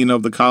to the dean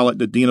of the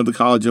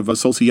College of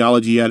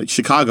Sociology at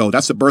Chicago.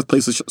 That's the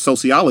birthplace of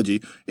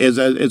sociology, is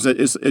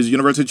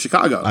University of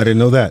Chicago. I didn't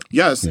know that.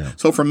 Yes. Yeah.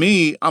 So for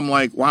me, I'm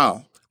like,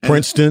 wow.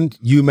 Princeton,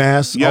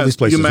 UMass, all these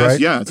places, UMass, right?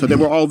 Yeah. So they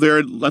were all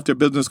there, left their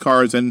business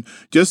cards, and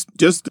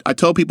just I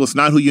tell people it's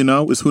not who you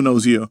know, it's who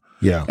knows you.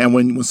 Yeah. And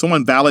when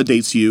someone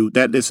validates you,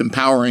 that is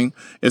empowering,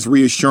 it's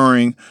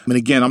reassuring. And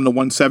again, I'm the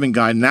 1-7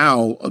 guy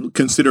now,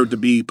 considered to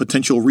be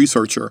potential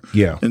researcher.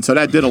 Yeah. And so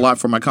that did a lot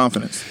for my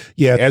confidence.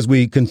 Yeah. As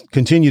we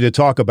continue to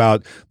talk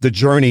about the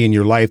journey in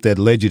your life that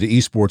led you to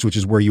esports, which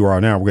is where you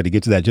are now, we're going to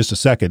get to that in just a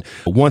second.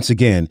 Once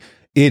again,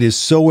 it is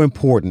so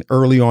important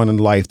early on in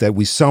life that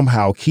we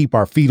somehow keep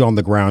our feet on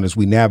the ground as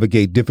we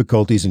navigate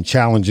difficulties and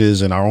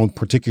challenges in our own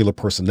particular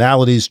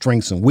personalities,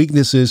 strengths and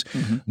weaknesses,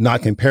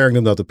 not comparing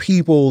them to other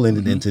people.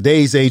 And in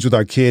today's age with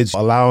our kids,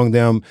 allowing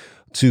them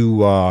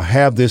to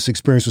have this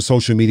experience with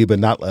social media, but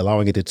not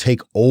allowing it to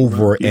take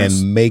over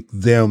and make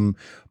them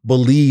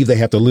believe they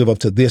have to live up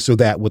to this or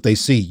that, what they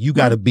see. You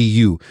got to be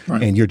you.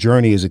 Right. And your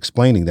journey is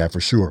explaining that for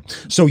sure.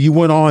 So you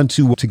went on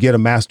to get a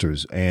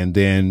master's, and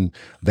then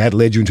that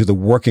led you into the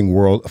working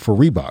world for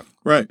Reebok.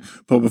 Right.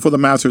 But before the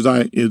master's,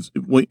 I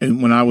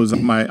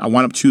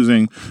wound up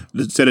choosing,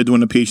 instead of doing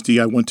the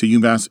PhD, I went to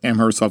UMass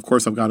Amherst. So of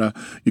course I've got to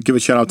give a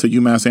shout out to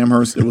UMass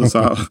Amherst. It was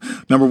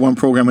 #1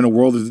 program in the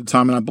world at the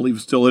time, and I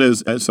believe still it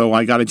is. And so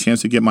I got a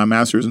chance to get my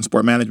master's in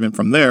sport management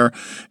from there.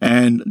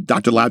 And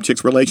Dr.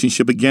 Lapchick's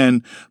relationship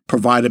again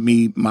provided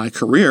me my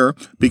career,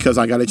 because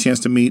I got a chance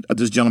to meet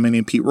this gentleman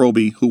named Pete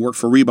Roby, who worked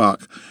for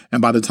Reebok.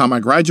 And by the time I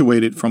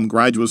graduated from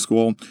graduate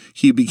school,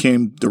 he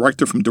became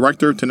director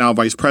to now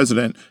vice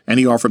president, and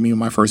he offered me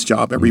my first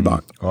job at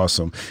Reebok.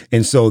 Awesome.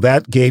 And so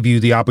that gave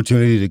you the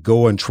opportunity to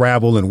go and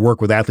travel and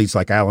work with athletes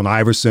like Allen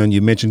Iverson. You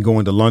mentioned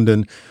going to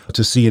London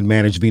to see and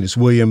manage Venus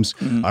Williams.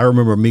 I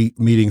remember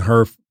meeting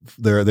her,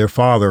 their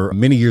father,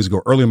 many years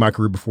ago, early in my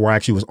career, before I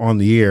actually was on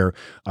the air.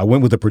 I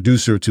went with a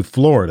producer to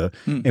Florida,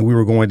 and we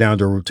were going down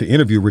to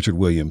interview Richard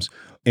Williams.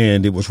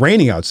 And it was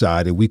raining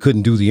outside, and we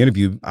couldn't do the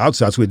interview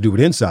outside, so we had to do it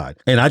inside.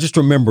 And I just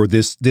remember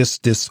this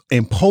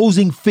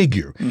imposing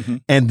figure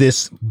and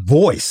this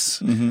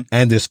voice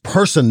and this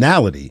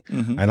personality.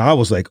 And I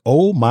was like,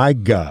 oh my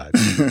God,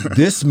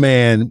 this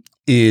man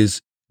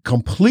is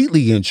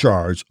completely in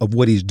charge of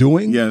what he's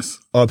doing,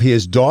 of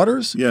his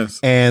daughters,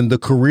 and the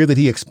career that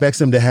he expects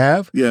them to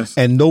have.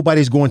 And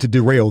nobody's going to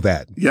derail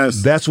that.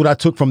 That's what I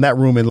took from that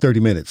room in 30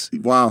 minutes.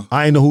 Wow.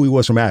 I didn't know who he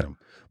was from Adam.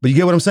 But you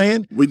get what I'm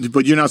saying?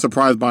 But you're not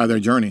surprised by their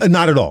journey?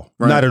 Not at all.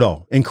 Right. Not at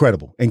all.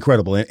 Incredible.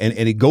 And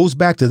it goes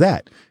back to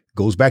that. It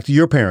goes back to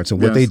your parents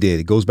and what they did.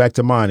 It goes back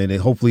to mine. And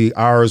hopefully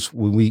ours,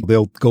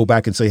 they'll go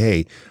back and say,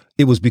 hey,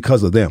 it was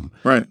because of them.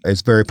 Right.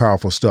 It's very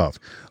powerful stuff.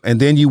 And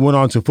then you went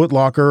on to Foot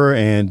Locker,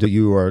 and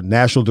you were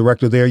national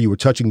director there. You were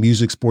touching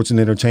music, sports, and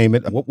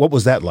entertainment. What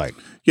was that like?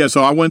 Yeah,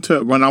 so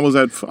when I was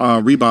at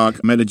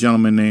Reebok, I met a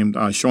gentleman named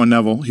Sean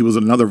Neville. He was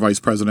another vice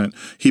president.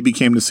 He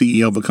became the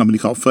CEO of a company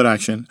called Foot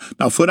Action.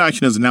 Now, Foot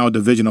Action is now a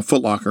division of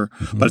Foot Locker,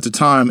 but at the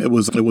time it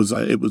was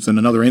in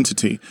another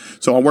entity.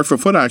 So I worked for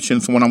Foot Action.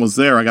 So when I was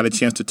there, I got a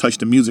chance to touch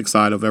the music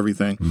side of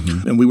everything.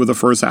 And we were the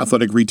first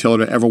athletic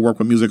retailer to ever work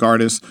with music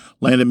artists.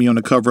 Landed me on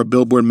the cover of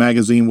Billboard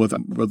magazine with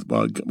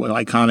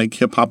iconic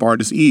hip-hop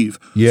artist Eve.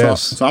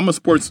 So I'm a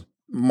sports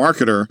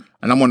marketer,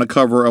 and I'm on the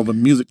cover of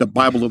the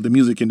Bible of the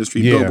music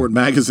industry, Billboard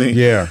magazine.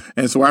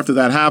 And so after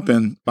that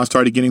happened, I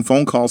started getting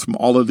phone calls from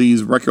all of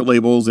these record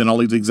labels and all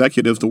these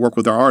executives to work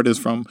with our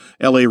artists, from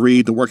L.A.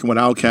 Reid to working with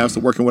Outkast to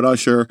working with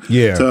Usher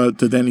to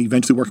then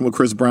eventually working with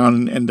Chris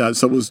Brown. And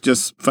so it was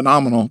just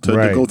phenomenal to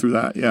go through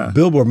that.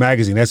 Billboard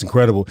magazine, that's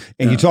incredible.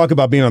 And you talk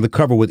about being on the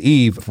cover with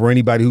Eve. For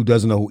anybody who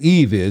doesn't know who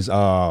Eve is,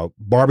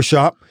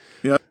 Barbershop.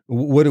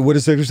 What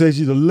did Secretary say?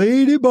 She's a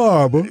lady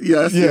barber.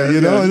 Is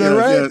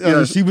that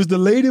right? She was the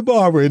lady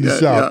barber in the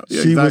shop.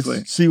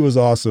 She was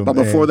awesome. But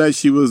before that,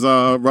 she was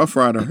a Rough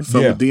Rider. So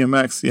with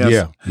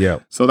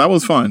DMX. So that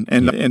was fun.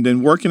 And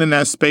then working in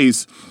that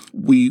space,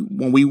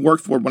 when I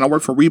worked for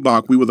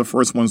Reebok, we were the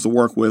first ones to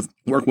work with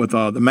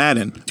the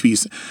Madden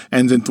piece.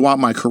 And then throughout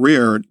my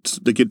career,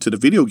 to get to the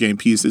video game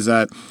piece, is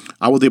that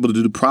I was able to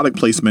do product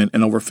placement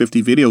in over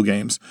 50 video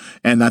games.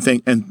 And I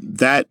think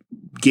that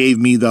gave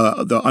me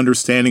the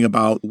understanding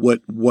about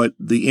what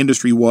the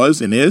industry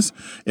was and is.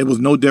 It was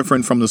no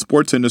different from the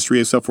sports industry,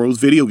 except for it was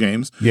video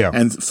games.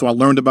 And so I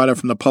learned about it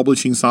from the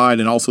publishing side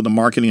and also the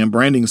marketing and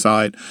branding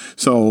side.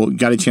 So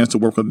got a chance to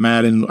work with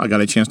Madden. I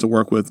got a chance to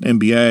work with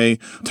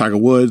NBA, Tiger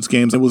Woods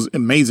games. It was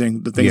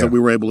amazing, the things that we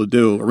were able to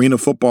do. Arena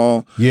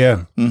football.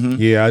 I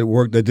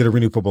did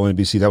arena football on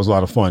NBC. That was a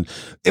lot of fun.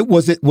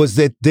 Was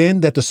it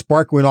then that the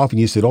spark went off and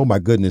you said, oh my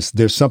goodness,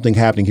 there's something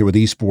happening here with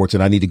esports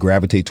and I need to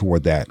gravitate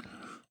toward that?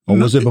 Or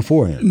was it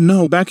beforehand?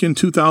 No, back in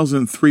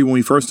 2003 when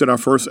we first did our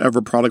first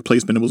ever product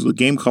placement, it was a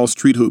game called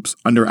Street Hoops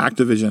under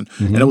Activision.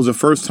 And it was the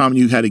first time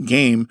you had a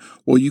game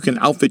where you can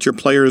outfit your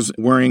players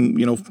wearing,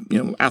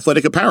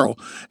 athletic apparel.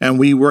 And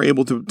we were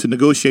able to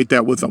negotiate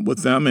that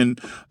with them.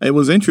 And it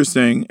was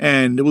interesting.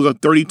 And it was a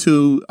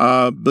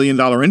 $32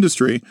 billion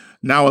industry.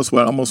 Now it's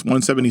almost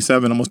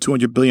 177, almost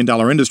 $200 billion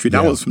industry.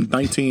 That was from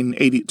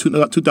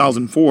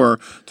 2004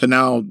 to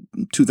now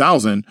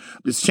 2000.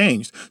 It's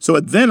changed. So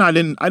then I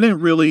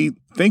didn't really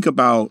think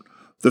about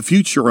the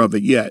future of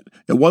it yet.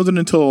 It wasn't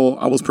until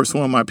I was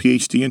pursuing my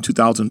PhD in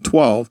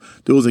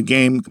 2012, there was a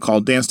game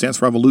called Dance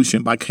Dance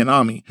Revolution by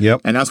Konami.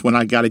 Yep. And that's when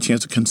I got a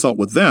chance to consult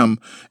with them.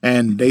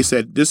 And they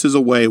said, this is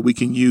a way we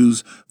can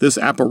use this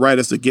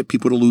apparatus to get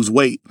people to lose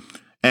weight.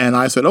 And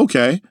I said,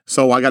 okay.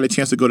 So I got a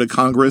chance to go to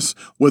Congress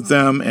with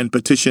them and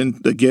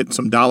petition to get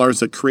some dollars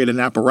to create an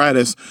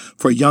apparatus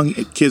for young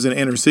kids in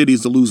inner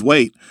cities to lose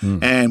weight.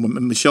 And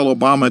when Michelle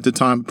Obama at the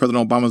time,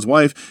 President Obama's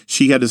wife,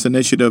 she had this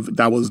initiative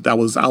that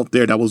was out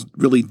there that was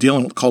really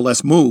dealing with called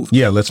Let's Move.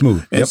 Yeah, Let's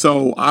Move. And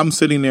so I'm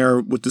sitting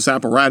there with this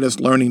apparatus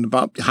learning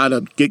about how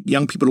to get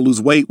young people to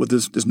lose weight with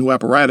this new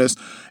apparatus.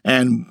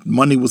 And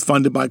money was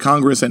funded by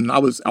Congress, and I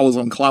was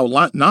on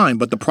cloud 9.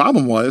 But the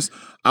problem was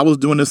I was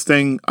doing this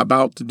thing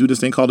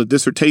called a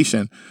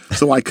dissertation.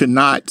 So I could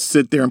not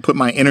sit there and put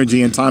my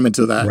energy and time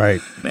into that.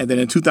 Right. And then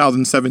in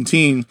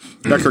 2017,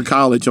 Becker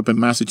College up in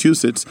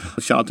Massachusetts,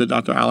 shout out to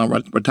Dr. Alan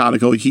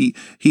Rotatico,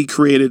 he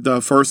created the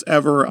first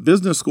ever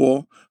business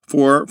school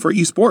for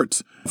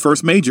esports,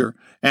 first major.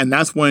 And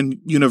that's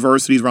when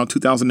universities around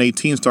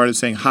 2018 started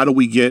saying, how do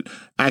we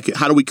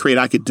create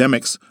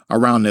academics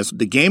around this?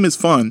 The game is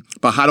fun,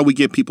 but how do we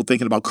get people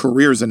thinking about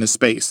careers in this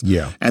space?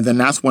 Yeah. And then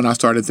that's when I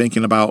started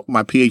thinking about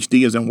my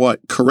PhD is in what?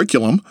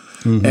 Curriculum.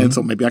 And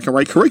so maybe I can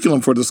write curriculum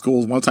for the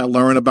schools once I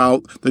learn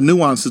about the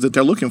nuances that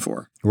they're looking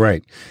for.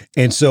 Right.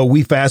 And so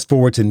we fast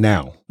forward to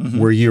now,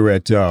 where you're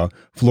at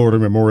Florida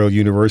Memorial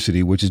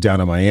University, which is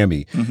down in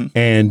Miami.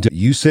 And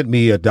you sent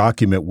me a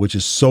document, which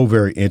is so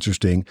very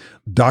interesting,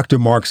 Dr.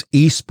 Mark's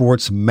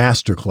Esports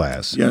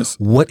Masterclass. Yes.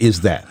 What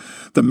is that?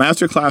 The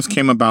masterclass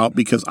came about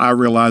because I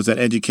realized that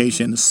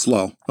education is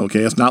slow. Okay.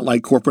 It's not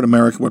like corporate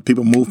America where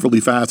people move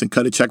really fast and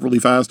cut a check really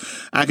fast.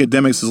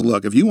 Academics is,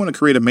 look, if you want to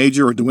create a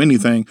major or do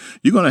anything,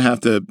 you're going to have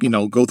to,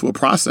 go through a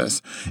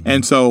process.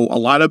 And so a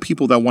lot of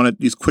people that wanted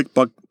these quick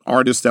buck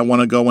artists that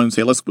want to go in and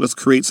say, let's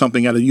create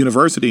something at a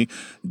university,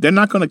 they're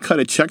not going to cut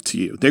a check to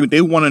you.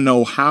 They want to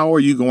know, how are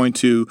you going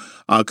to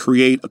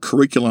create a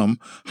curriculum?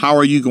 How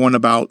are you going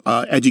about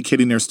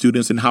educating their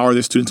students, and how are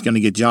their students going to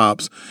get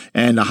jobs?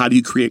 And how do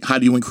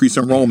you increase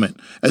enrollment,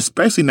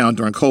 especially now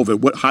during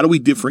COVID? How do we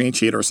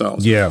differentiate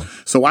ourselves? Yeah.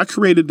 So I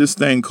created this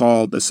thing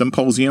called the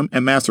Symposium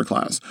and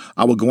Masterclass.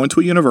 I would go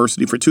into a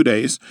university for 2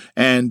 days,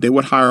 and they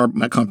would hire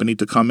my company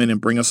to come in and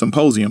bring a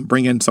symposium,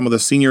 bring in some of the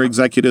senior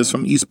executives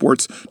from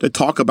esports to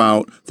talk about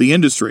the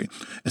industry,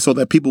 and so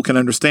that people can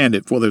understand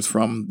it, whether it's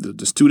from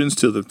the students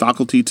to the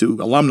faculty to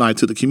alumni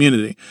to the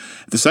community.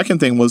 The second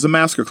thing was the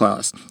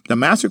masterclass. The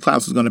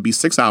masterclass was going to be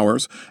 6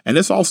 hours, and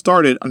this all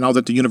started when I was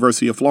at the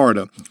University of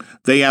Florida.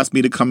 They asked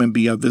me to come and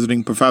be a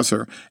visiting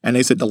professor, and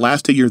they said, the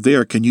last day you're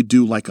there, can you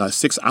do like a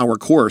 6-hour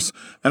course?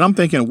 And I'm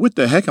thinking, what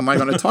the heck am I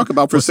going to talk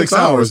about for 6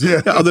 hours?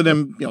 Yeah. Other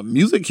than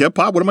music, hip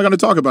hop, what am I going to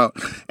talk about?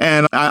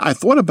 And I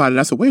thought about it. And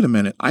I said, wait a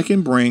minute, I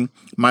can bring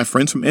my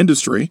friends from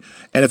industry,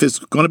 and if it's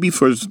going to be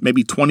for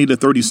maybe 20 to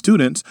 30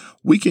 students,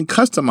 we can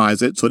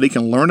customize it so they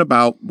can learn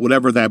about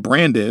whatever that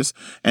brand is.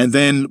 And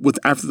then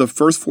after the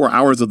first 4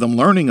 hours of them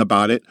learning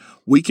about it,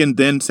 we can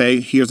then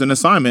say, here's an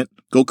assignment,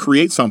 go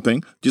create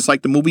something, just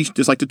like the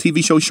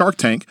TV show Shark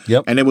Tank.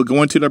 Yep. And they would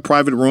go into their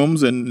private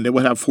rooms, and they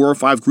would have 4 or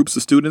 5 groups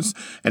of students,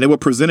 and they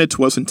would present it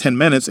to us in 10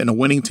 minutes, and the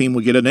winning team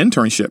would get an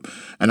internship.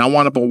 And I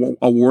wound up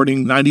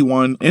awarding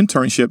 91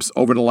 internships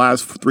over the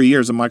last 3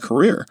 years of my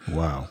career.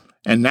 Wow.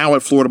 And now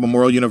at Florida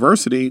Memorial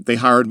University, they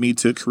hired me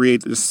to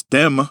create the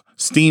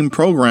STEAM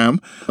program.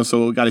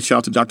 So I got a shout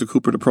out to Dr.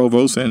 Cooper, the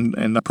provost, and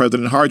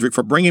President Hardrick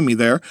for bringing me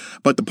there.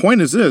 But the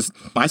point is this.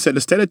 I said,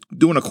 instead of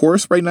doing a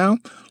course right now,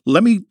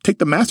 let me take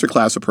the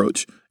masterclass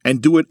approach and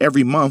do it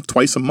every month,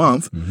 twice a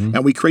month.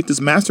 And we create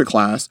this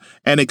masterclass,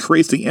 and it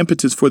creates the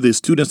impetus for the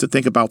students to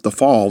think about the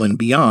fall and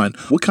beyond.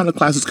 What kind of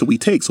classes could we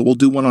take? So we'll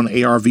do one on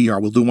AR,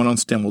 VR. We'll do one on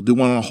STEM. We'll do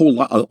one on a whole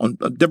lot on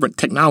different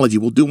technology.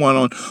 We'll do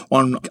one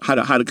on how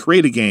to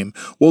create a game.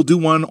 We'll do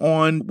one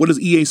on what is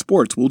EA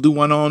Sports. We'll do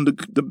one on the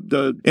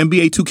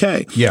NBA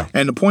 2K. Yeah.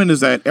 And the point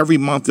is that every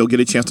month they'll get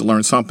a chance to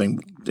learn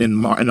something.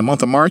 In the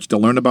month of March, they'll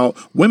learn about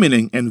women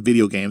in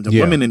video games and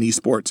women in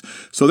esports.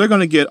 So they're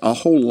going to get a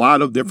whole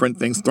lot of different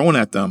things thrown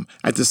at them.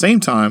 At the same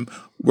time,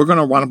 we're going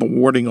to wind up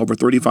awarding over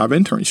 35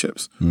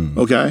 internships.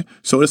 Okay?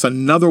 So it's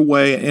another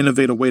way, an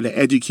innovative way to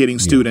educating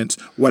students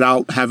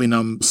without having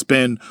them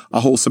spend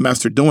a whole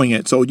semester doing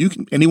it. So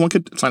anyone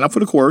could sign up for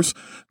the course.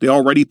 It's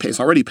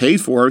already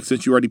paid for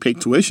since you already paid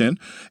tuition.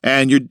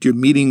 And you're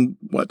meeting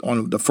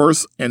on the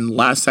first and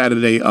last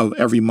Saturday of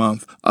every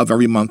month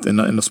in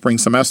the spring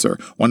semester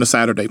on a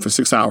Saturday for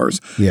 6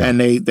 hours. Yeah.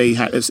 And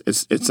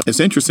it's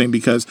interesting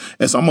because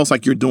it's almost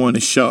like you're doing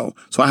a show.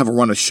 So I have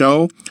run a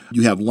show.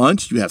 You have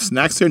lunch. You have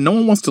snacks there. No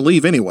one wants to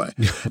leave anyway.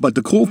 But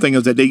the cool thing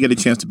is that they get a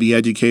chance to be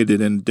educated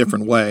in a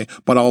different way,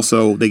 but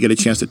also they get a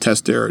chance to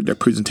test their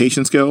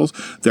presentation skills,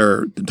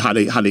 their how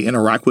they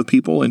interact with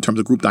people in terms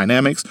of group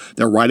dynamics,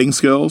 their writing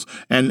skills,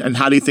 and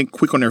how they think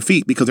quick on their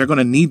feet, because they're going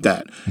to need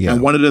that. Yeah.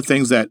 And one of the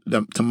things that,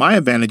 to my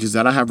advantage, is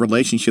that I have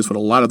relationships with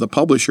a lot of the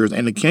publishers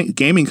and the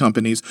gaming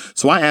companies.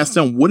 So I ask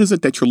them, what is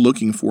it that you're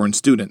looking for in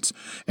students?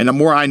 And the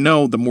more I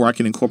know, the more I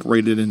can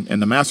incorporate it in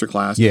the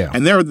masterclass. Yeah.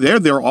 And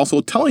they're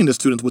also telling the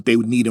students what they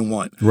would need and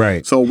want.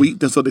 Right. So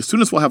the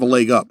students will have a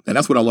leg up, and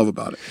that's what I love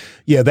about it.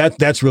 Yeah,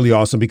 that's really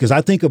awesome, because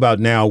I think about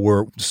now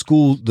where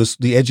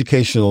the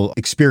educational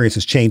experience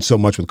has changed so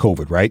much with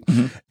COVID, right?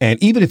 Mm-hmm.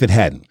 And even if it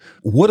hadn't,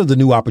 what are the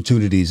new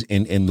opportunities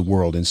in the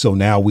world? And so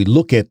now we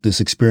look at this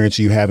experience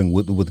you're having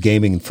with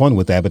gaming and fun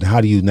with that, but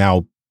how do you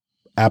now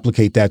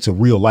applicate that to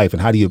real life, and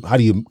how do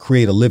you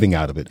create a living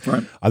out of it?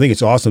 Right. I think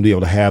it's awesome to be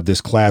able to have this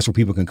class where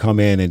people can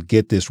come in and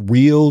get this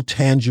real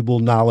tangible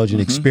knowledge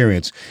and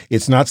experience.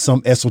 It's not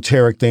some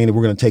esoteric thing that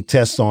we're going to take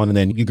tests on and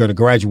then you're going to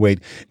graduate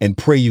and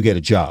pray you get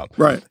a job.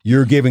 Right.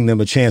 You're giving them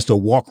a chance to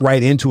walk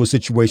right into a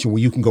situation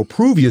where you can go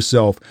prove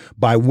yourself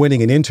by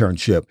winning an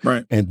internship.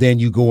 Right. And then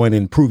you go in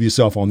and prove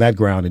yourself on that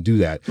ground and do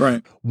that.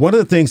 Right. One of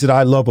the things that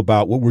I love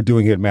about what we're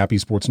doing here at MAP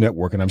Esports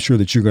Network, and I'm sure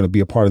that you're going to be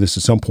a part of this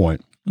at some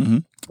point,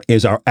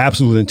 is our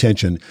absolute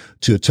intention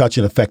to touch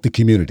and affect the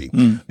community.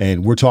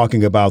 And we're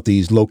talking about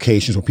these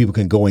locations where people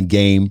can go and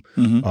game,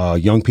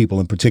 young people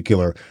in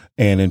particular,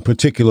 and in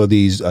particular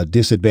these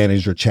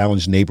disadvantaged or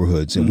challenged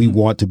neighborhoods. And we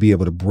want to be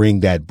able to bring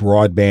that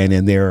broadband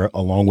in there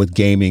along with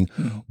gaming.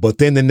 But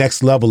then the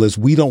next level is,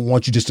 we don't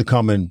want you just to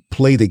come and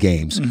play the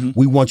games.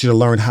 We want you to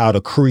learn how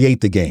to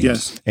create the games.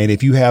 Yes. And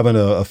if you have an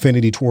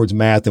affinity towards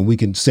math, then we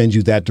can send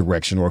you that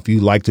direction. Or if you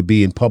like to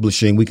be in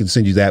publishing, we can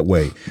send you that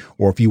way.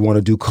 Or if you want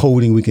to do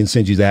coding, we can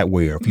send you that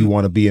way. Or if you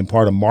want to be in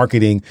part of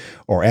marketing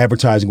or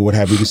advertising or what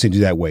have you, we can send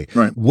you that way.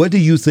 Right. What do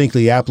you think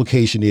the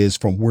application is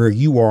from where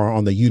you are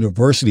on the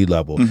university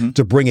level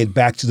to bring it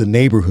back to the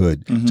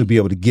neighborhood to be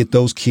able to get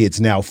those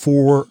kids now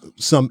for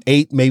some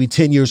 8, maybe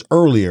 10 years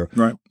earlier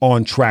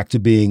on track to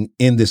being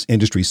in this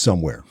industry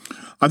somewhere?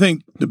 I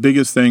think the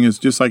biggest thing is,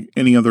 just like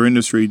any other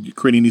industry,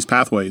 creating these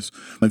pathways.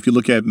 If you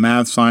look at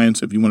math,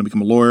 science, if you want to become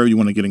a lawyer, you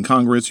want to get in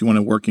Congress, you want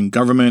to work in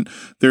government,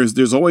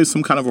 there's always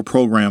some kind of a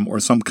program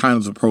or some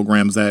kinds of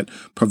programs that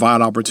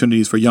provide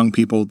opportunities for young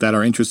people that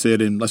are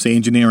interested in, let's say,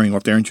 engineering, or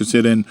if they're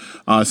interested in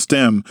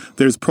STEM.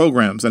 There's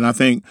programs. And I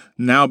think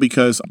now,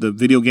 because the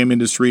video game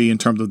industry, in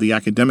terms of the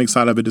academic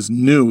side of it, is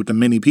new to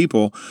many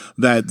people,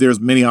 that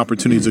there's many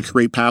opportunities to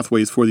create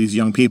pathways for these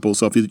young people.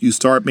 So if you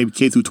start maybe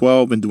K through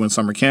 12 and doing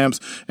summer camps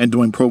and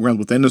doing programs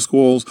within the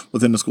schools,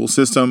 within the school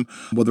system,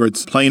 whether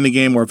it's playing the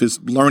game or if it's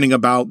learning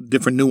about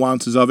different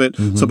nuances of it.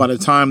 So by the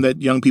time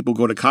that young people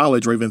go to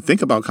college or even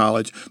think about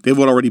college, they've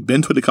already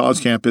been to the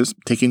college campus,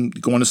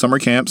 going to summer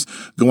camps,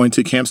 going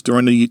to camps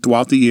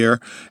throughout the year.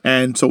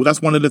 And so that's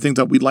one of the things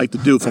that we'd like to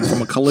do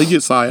from a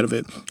collegiate side of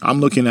it. I'm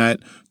looking at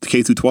the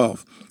K through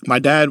 12. My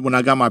dad, when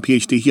I got my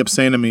PhD, he kept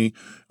saying to me,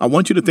 I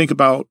want you to think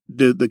about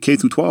the K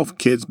through 12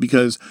 kids,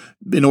 because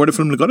in order for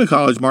them to go to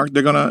college, Mark,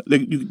 they got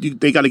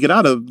to get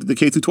out of the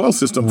K through 12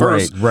 system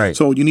first. Right.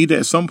 So you need to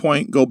at some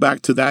point go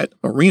back to that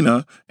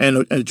arena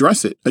and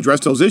address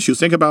those issues.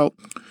 Think about,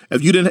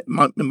 if you didn't,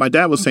 my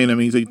dad was saying to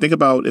me, think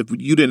about if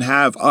you didn't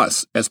have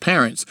us as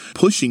parents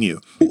pushing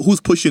you. Who's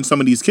pushing some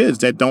of these kids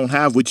that don't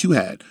have what you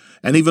had?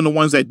 And even the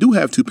ones that do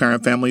have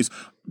 2-parent families,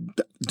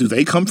 do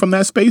they come from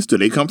that space? Do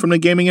they come from the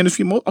gaming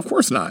industry? Of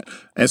course not.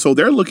 And so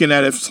they're looking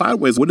at it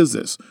sideways. What is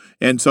this?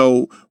 And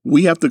so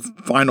we have to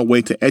find a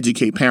way to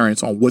educate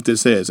parents on what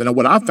this is. And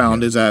what I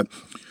found is that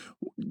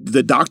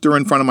the doctor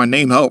in front of my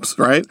name helps,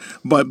 right?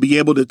 But be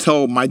able to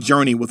tell my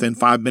journey within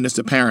 5 minutes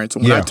to parents.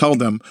 And when I tell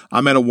them, I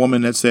met a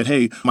woman that said,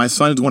 hey, my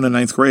son's going to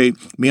 9th grade.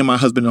 Me and my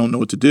husband don't know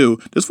what to do.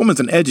 This woman's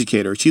an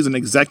educator. She's an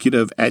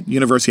executive at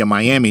University of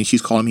Miami.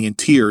 She's calling me in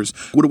tears.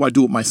 What do I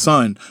do with my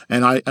son?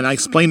 And I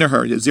explained to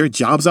her, is there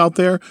jobs out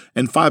there?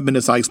 In 5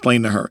 minutes, I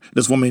explained to her.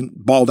 This woman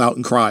bawled out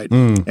and cried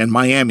in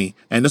Miami.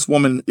 And this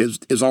woman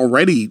is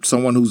already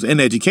someone who's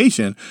in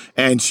education.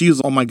 And she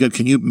was, oh my God,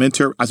 can you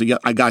mentor? I said, yeah,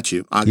 I got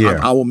you.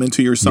 I will mentor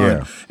to your son.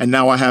 Yeah. And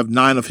now I have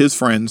 9 of his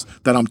friends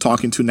that I'm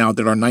talking to now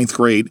that are 9th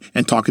grade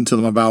and talking to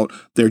them about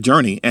their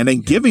journey, and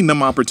then giving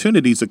them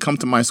opportunities to come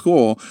to my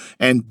school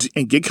and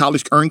get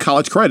earn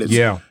college credits.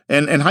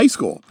 And high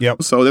school.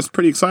 So that's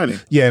pretty exciting.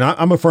 Yeah. And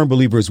I'm a firm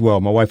believer as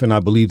well. My wife and I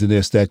believed in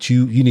this, that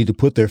you need to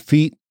put their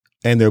feet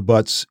and their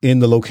butts in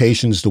the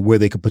locations to where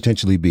they could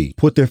potentially be.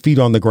 Put their feet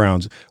on the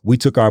grounds. We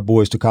took our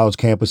boys to college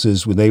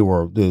campuses when they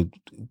were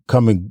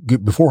coming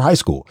before high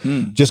school,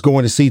 just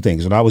going to see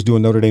things. When I was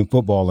doing Notre Dame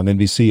football on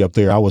NBC up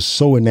there, I was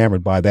so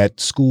enamored by that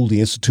school, the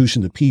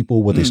institution, the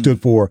people, what they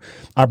stood for.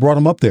 I brought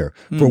them up there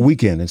for a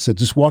weekend and said,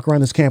 just walk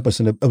around this campus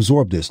and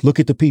absorb this. Look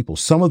at the people.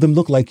 Some of them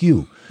look like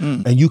you,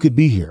 and you could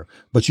be here,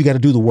 but you got to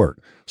do the work.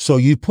 So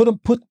you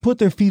put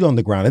their feet on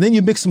the ground, and then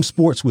you mix some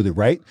sports with it,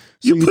 right?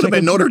 So you put them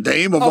at Notre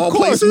Dame of all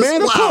places.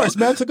 man. Of course,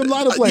 man. Took them a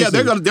lot of places.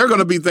 Yeah, they're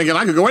gonna be thinking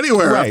I could go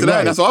anywhere after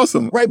that. That's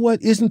awesome. Right.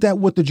 Isn't that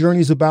what the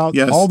journey's about?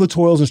 Yes. All the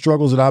toils and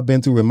struggles that I've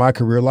been through in my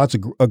career, lots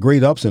of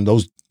great ups and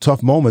those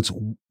tough moments.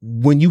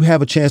 When you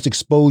have a chance to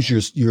expose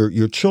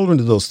your children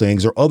to those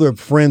things, or other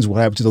friends will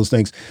have to those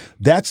things,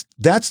 that's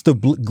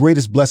the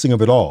greatest blessing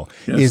of it all.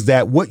 Yes. Is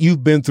that what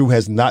you've been through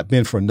has not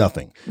been for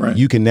nothing. Right.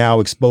 You can now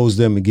expose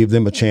them and give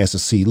them a chance to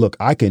see, look,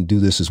 I can do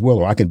this as well,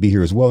 or I can be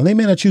here as well, and they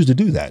may not choose to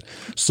do that.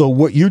 So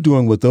what you're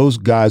doing with those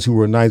guys who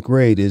were in ninth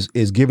grade is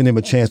giving them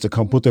a chance to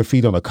come put their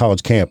feet on a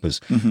college campus.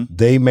 Mm-hmm.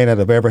 They may not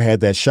have ever had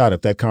that shot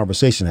if that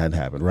conversation hadn't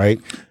happened, right?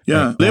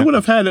 Yeah, they would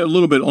have had it a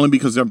little bit only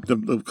because of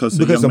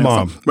the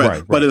mom.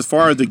 Right. But as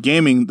far as the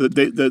gaming,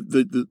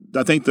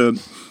 I think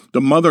the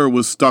mother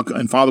was stuck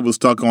and father was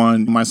stuck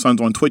on, my son's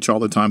on Twitch all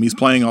the time. He's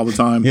playing all the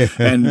time,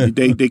 and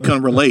they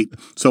couldn't relate.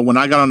 So when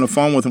I got on the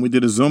phone with him, we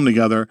did a Zoom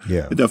together.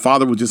 Yeah. The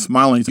father was just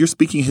smiling. You're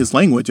speaking his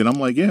language, and I'm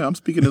like, yeah, I'm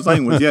speaking his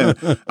language. Yeah,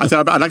 I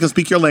said I can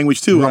speak your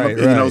language too. Right,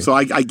 you know, so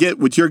I get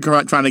what you're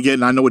trying to get,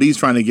 and I know what he's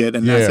trying to get.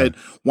 And I said,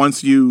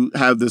 once you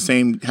have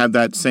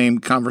that same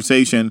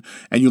conversation,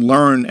 and you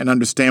learn and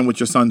understand what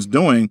your son's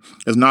doing,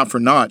 is not for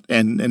naught.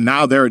 And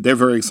now they're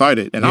very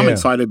excited, and I'm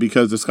excited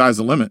because the sky's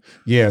the limit.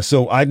 Yeah.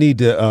 So I need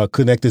to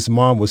connect this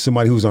mom with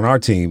somebody who's on our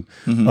team,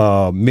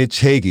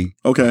 Mitch Hagee,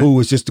 who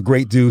is just a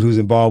great dude who's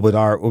involved with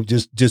our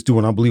just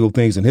doing unbelievable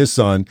things. And his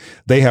son,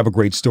 they have a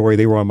great story.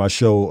 They were on my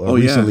show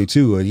recently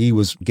too, and he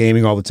was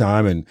gaming all the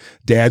time, and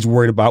dad's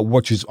worried about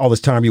all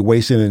this time you're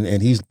wasting,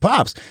 and he's,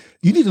 Pops,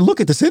 you need to look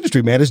at this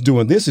industry, man. It's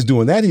doing this, it's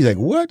doing that. He's like,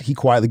 what? He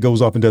quietly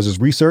goes off and does his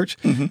research.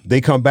 Mm-hmm. They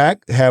come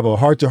back, have a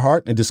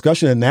heart-to-heart and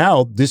discussion, and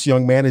now this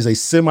young man is a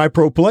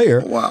semi-pro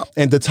player. Wow.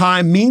 And the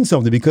time means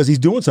something because he's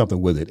doing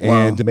something with it.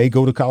 Wow. And they may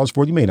go to college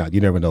for it, you may not,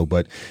 you never know.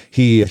 But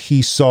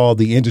he saw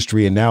the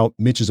industry, and now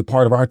Mitch is a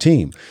part of our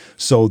team.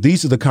 So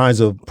these are the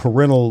kinds of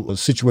parental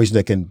situations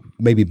that can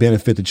maybe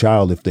benefit the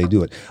child if they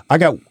do it. I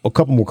got a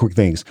couple more quick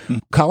things. Mm-hmm.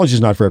 College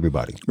is not for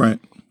everybody. Right.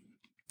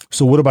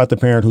 So what about the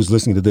parent who's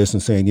listening to this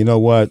and saying, you know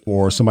what,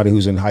 or somebody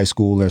who's in high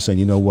school, they're saying,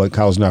 you know what,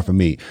 college is not for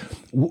me.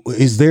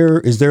 Is there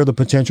the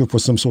potential for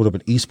some sort of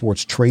an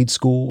esports trade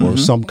school or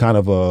some kind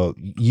of a,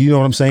 you know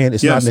what I'm saying?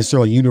 It's not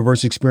necessarily a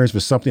university experience,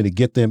 but something to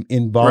get them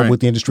involved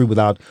with the industry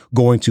without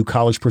going to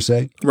college per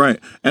se? Right.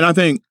 And I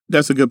think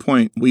that's a good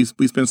point. We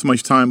spend so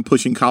much time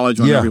pushing college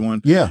on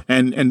everyone. Yeah.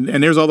 And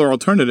there's other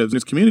alternatives.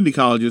 There's community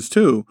colleges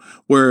too,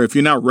 where if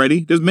you're not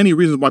ready, there's many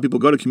reasons why people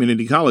go to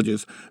community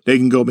colleges. They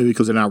can go maybe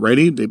because they're not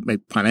ready, they may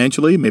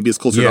financially, maybe it's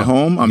closer to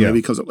home, maybe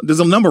because there's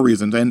a number of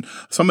reasons. And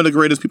some of the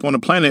greatest people on the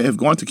planet have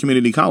gone to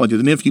community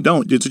colleges. And if you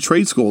don't, it's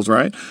trade schools,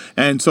 right?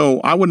 And so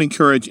I would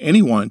encourage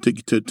anyone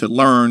to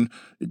learn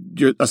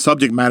a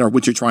subject matter of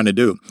what you're trying to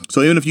do.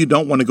 So even if you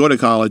don't want to go to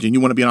college and you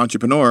want to be an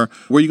entrepreneur,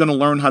 where are you going to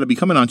learn how to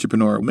become an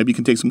entrepreneur? Maybe you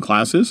can take some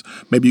classes.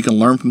 Maybe you can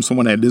learn from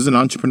someone that is an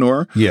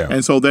entrepreneur. Yeah.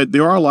 And so that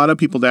there are a lot of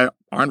people that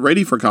aren't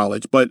ready for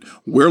college, but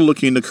we're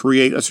looking to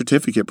create a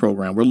certificate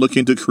program. We're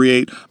looking to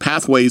create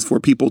pathways for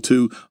people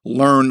to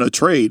learn a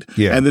trade.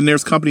 Yeah. And then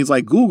there's companies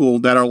like Google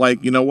that are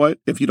like, you know what,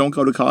 if you don't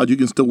go to college, you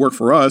can still work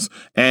for us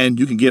and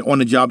you can get on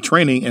the job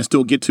training and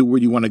still get to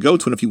where you want to go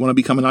to. And if you want to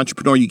become an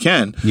entrepreneur, you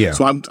can. Yeah.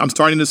 So I'm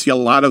starting to see a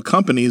lot of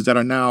companies that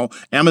are now,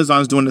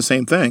 Amazon's doing the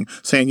same thing,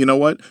 saying, you know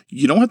what,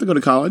 you don't have to go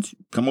to college,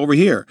 come over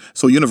here.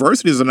 So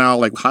universities are now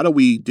like, how do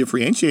we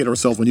differentiate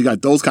ourselves when you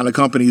got those kind of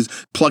companies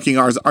plucking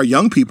our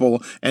young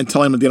people and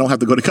telling them they don't have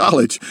to go to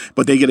college,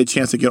 but they get a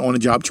chance to get on the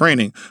job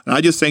training. And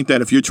I just think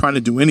that if you're trying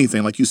to do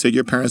anything, like you said,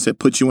 your parents had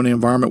put you in an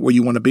environment where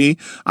you want to be,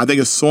 I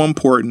think it's so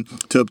important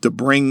to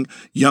bring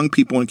young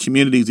people in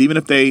communities, even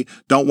if they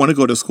don't want to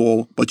go to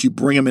school, but you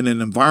bring them in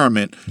an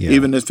environment,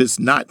 even if it's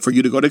not for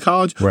you to go to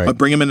college, but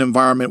bring them in an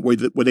environment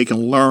where they can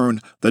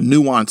learn the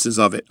nuances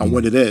of it and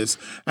what it is.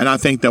 And I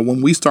think that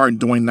when we start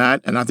doing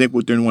that, and I think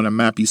what they're doing at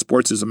MAP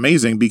Esports is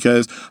amazing,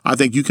 because I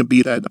think you can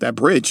be that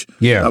bridge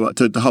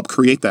to help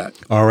create that.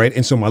 All right.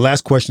 And so my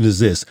last question is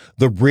this: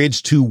 the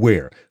bridge to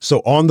where? So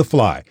on the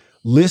fly,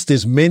 list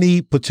as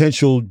many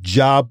potential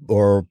job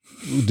or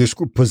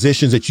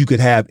positions that you could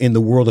have in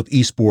the world of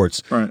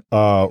esports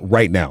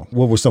right now.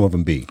 What would some of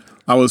them be?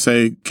 I would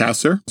say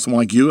caster,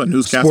 someone like you, a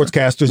newscaster.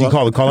 Sportscasters, you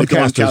call them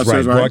casters,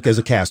 right? Broadcast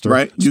a caster.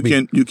 Right. You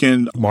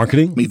can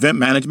marketing, event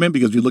management,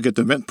 because you look at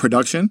the event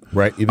production.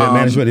 Right. Event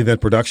management,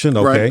 event production.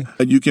 Okay.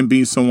 Right. You can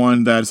be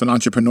someone that's an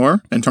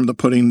entrepreneur in terms of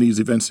putting these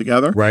events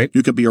together. Right.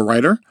 You could be a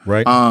writer.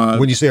 Right.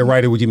 When you say a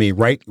writer, what do you mean?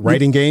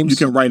 Writing games? You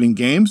can write in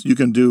games. You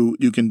can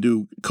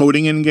do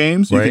coding in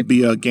games. You can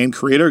be a game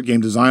creator,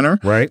 game designer.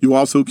 Right. You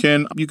also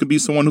can be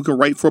someone who can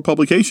write for a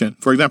publication.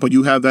 For example,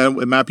 you have that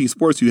at MAP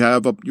Esports. You're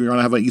going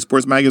to have an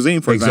esports magazine.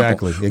 magazine, for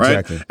example.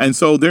 Exactly. Right? And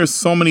so there's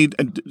so many,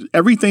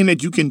 everything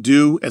that you can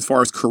do as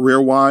far as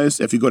career-wise,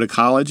 if you go to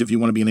college, if you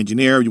want to be an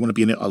engineer, you want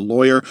to be a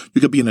lawyer,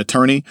 you could be an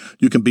attorney,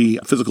 you can be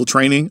physical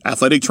training,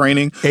 athletic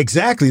training.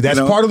 Exactly. That's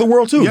part of the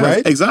world too,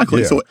 right?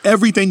 Exactly. Yeah. So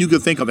everything you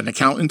could think of, an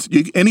accountant,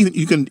 anything,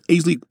 you can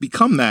easily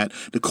become that.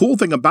 The cool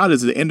thing about it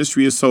is the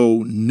industry is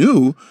so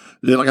new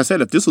that, like I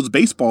said, if this was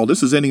baseball,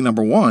 this is inning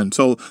number 1.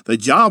 So there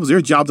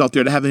are jobs out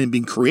there that haven't even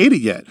been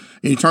created yet.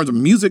 In terms of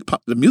music,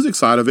 the music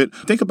side of it,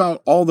 think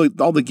about all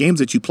the games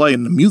that you play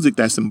and the music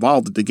that's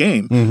involved with the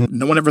game. Mm-hmm.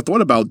 No one ever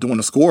thought about doing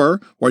a score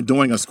or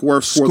doing a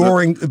score for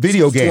scoring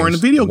video games. Scoring a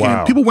video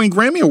game. People win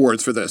Grammy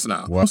Awards for this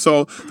now. Wow.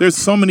 So there's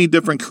so many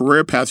different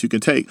career paths you can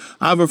take.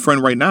 I have a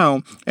friend right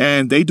now,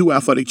 and they do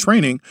athletic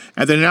training,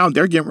 and then now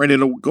they're getting ready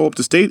to go up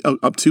to state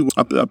up to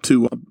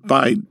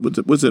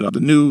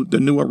the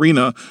new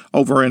arena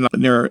over in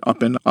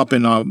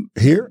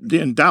here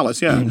in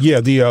Dallas.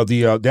 Yeah,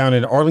 the down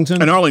in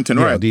Arlington. In Arlington,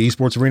 right? The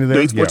esports arena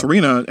there. The esports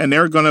arena, and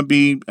they're going to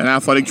be an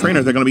athletic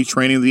trainer. They're going to be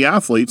training the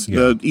athletes,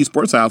 the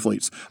esports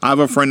athletes. I have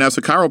a friend that's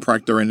a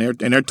chiropractor,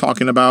 and they're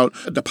talking about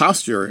the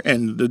posture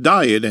and the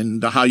diet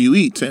and how you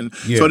eat, and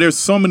so there's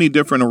so many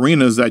different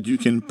arenas that you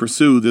can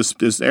pursue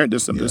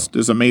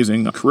this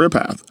amazing career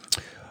path.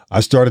 I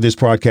started this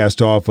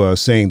podcast off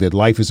saying that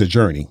life is a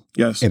journey.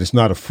 Yes. And it's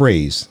not a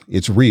phrase,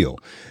 it's real.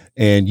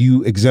 And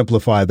you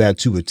exemplify that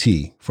to a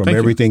T from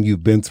everything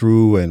you've been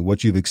through and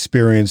what you've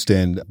experienced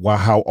and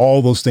how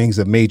all those things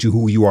have made you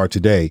who you are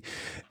today.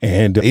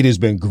 And it has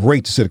been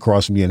great to sit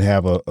across from you and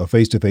have a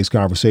face-to-face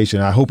conversation.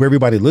 I hope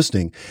everybody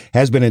listening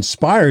has been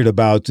inspired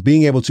about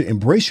being able to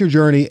embrace your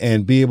journey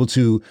and be able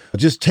to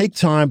just take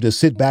time to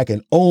sit back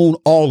and own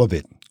all of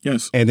it.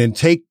 Yes. And then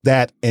take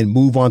that and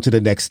move on to the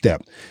next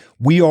step.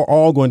 We are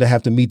all going to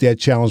have to meet that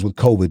challenge with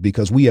COVID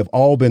because we have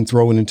all been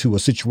thrown into a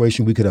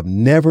situation we could have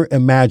never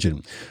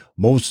imagined.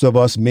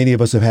 Many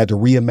of us have had to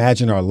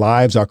reimagine our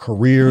lives, our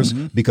careers,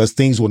 because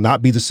things will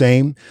not be the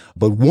same.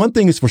 But one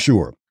thing is for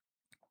sure.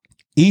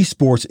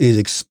 Esports is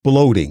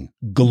exploding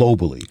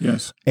globally.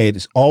 Yes. And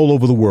it's all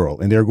over the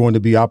world. And there are going to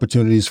be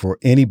opportunities for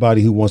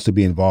anybody who wants to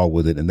be involved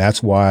with it. And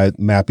that's why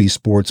MAP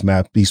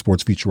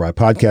Esports Future Eye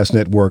Podcast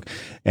Network,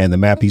 and the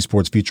MAP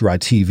Esports Future Eye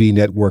TV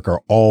Network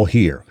are all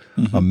here.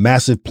 Mm-hmm. A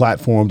massive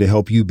platform to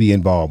help you be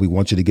involved. We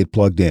want you to get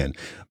plugged in.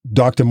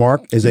 Dr.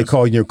 Mark, as they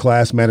call you in your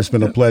class, man, it's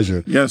been a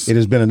pleasure. Yes. It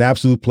has been an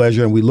absolute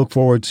pleasure, and we look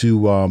forward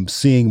to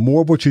seeing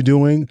more of what you're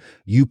doing,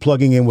 you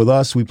plugging in with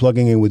us, we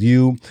plugging in with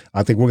you.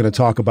 I think we're going to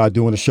talk about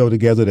doing a show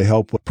together to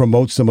help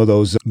promote some of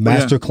those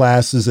master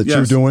classes that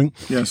you're doing.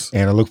 Yes.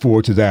 And I look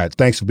forward to that.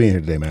 Thanks for being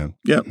here today, man.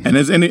 Yeah. And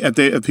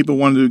if people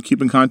want to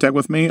keep in contact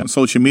with me on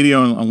social media,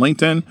 on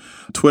LinkedIn,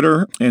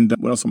 Twitter, and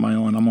what else am I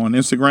on? I'm on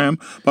Instagram.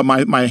 But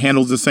my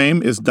handle's the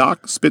same, is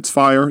Doc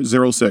Spitsfire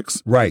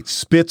 06. Right.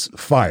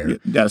 Spitsfire.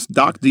 Yes.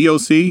 Doc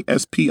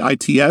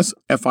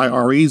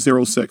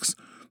DOCSPITSFIRE 06.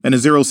 And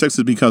the 06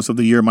 is because of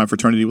the year my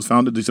fraternity was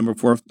founded, December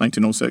 4th,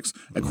 1906,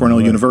 at Cornell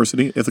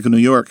University, Ithaca, New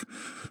York.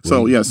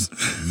 So, yes.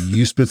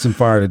 You spit some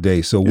fire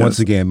today. So, once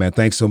again, man,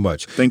 thanks so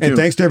much. Thank you. And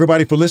thanks to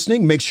everybody for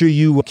listening. Make sure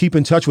you keep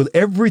in touch with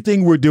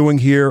everything we're doing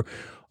here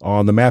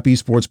on the MAP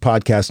Esports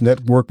Podcast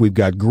Network. We've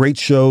got great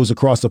shows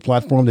across the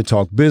platform that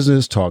talk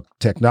business, talk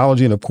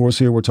technology, and of course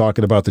here we're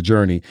talking about the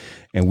journey,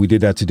 and we did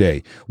that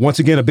today. Once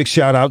again, a big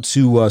shout out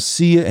to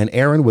Sia and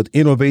Aaron with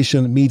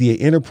Innovation Media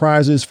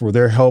Enterprises for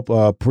their help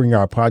bringing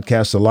our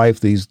podcast to life.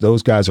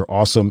 Those guys are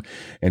awesome,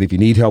 and if you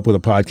need help with a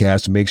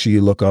podcast, make sure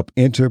you look up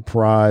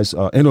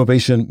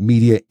Innovation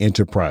Media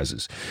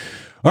Enterprises.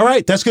 All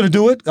right, that's going to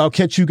do it. I'll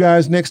catch you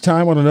guys next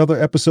time on another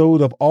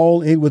episode of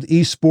All In with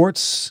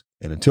Esports,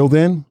 and until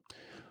then,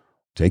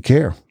 take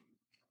care.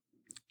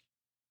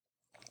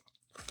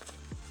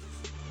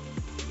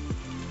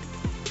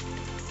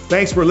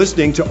 Thanks for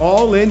listening to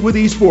All In with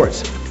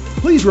Esports.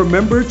 Please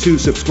remember to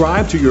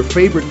subscribe to your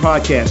favorite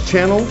podcast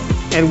channel,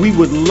 and we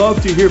would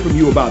love to hear from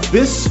you about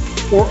this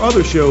or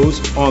other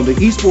shows on the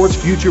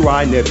Esports Future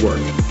Eye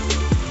Network.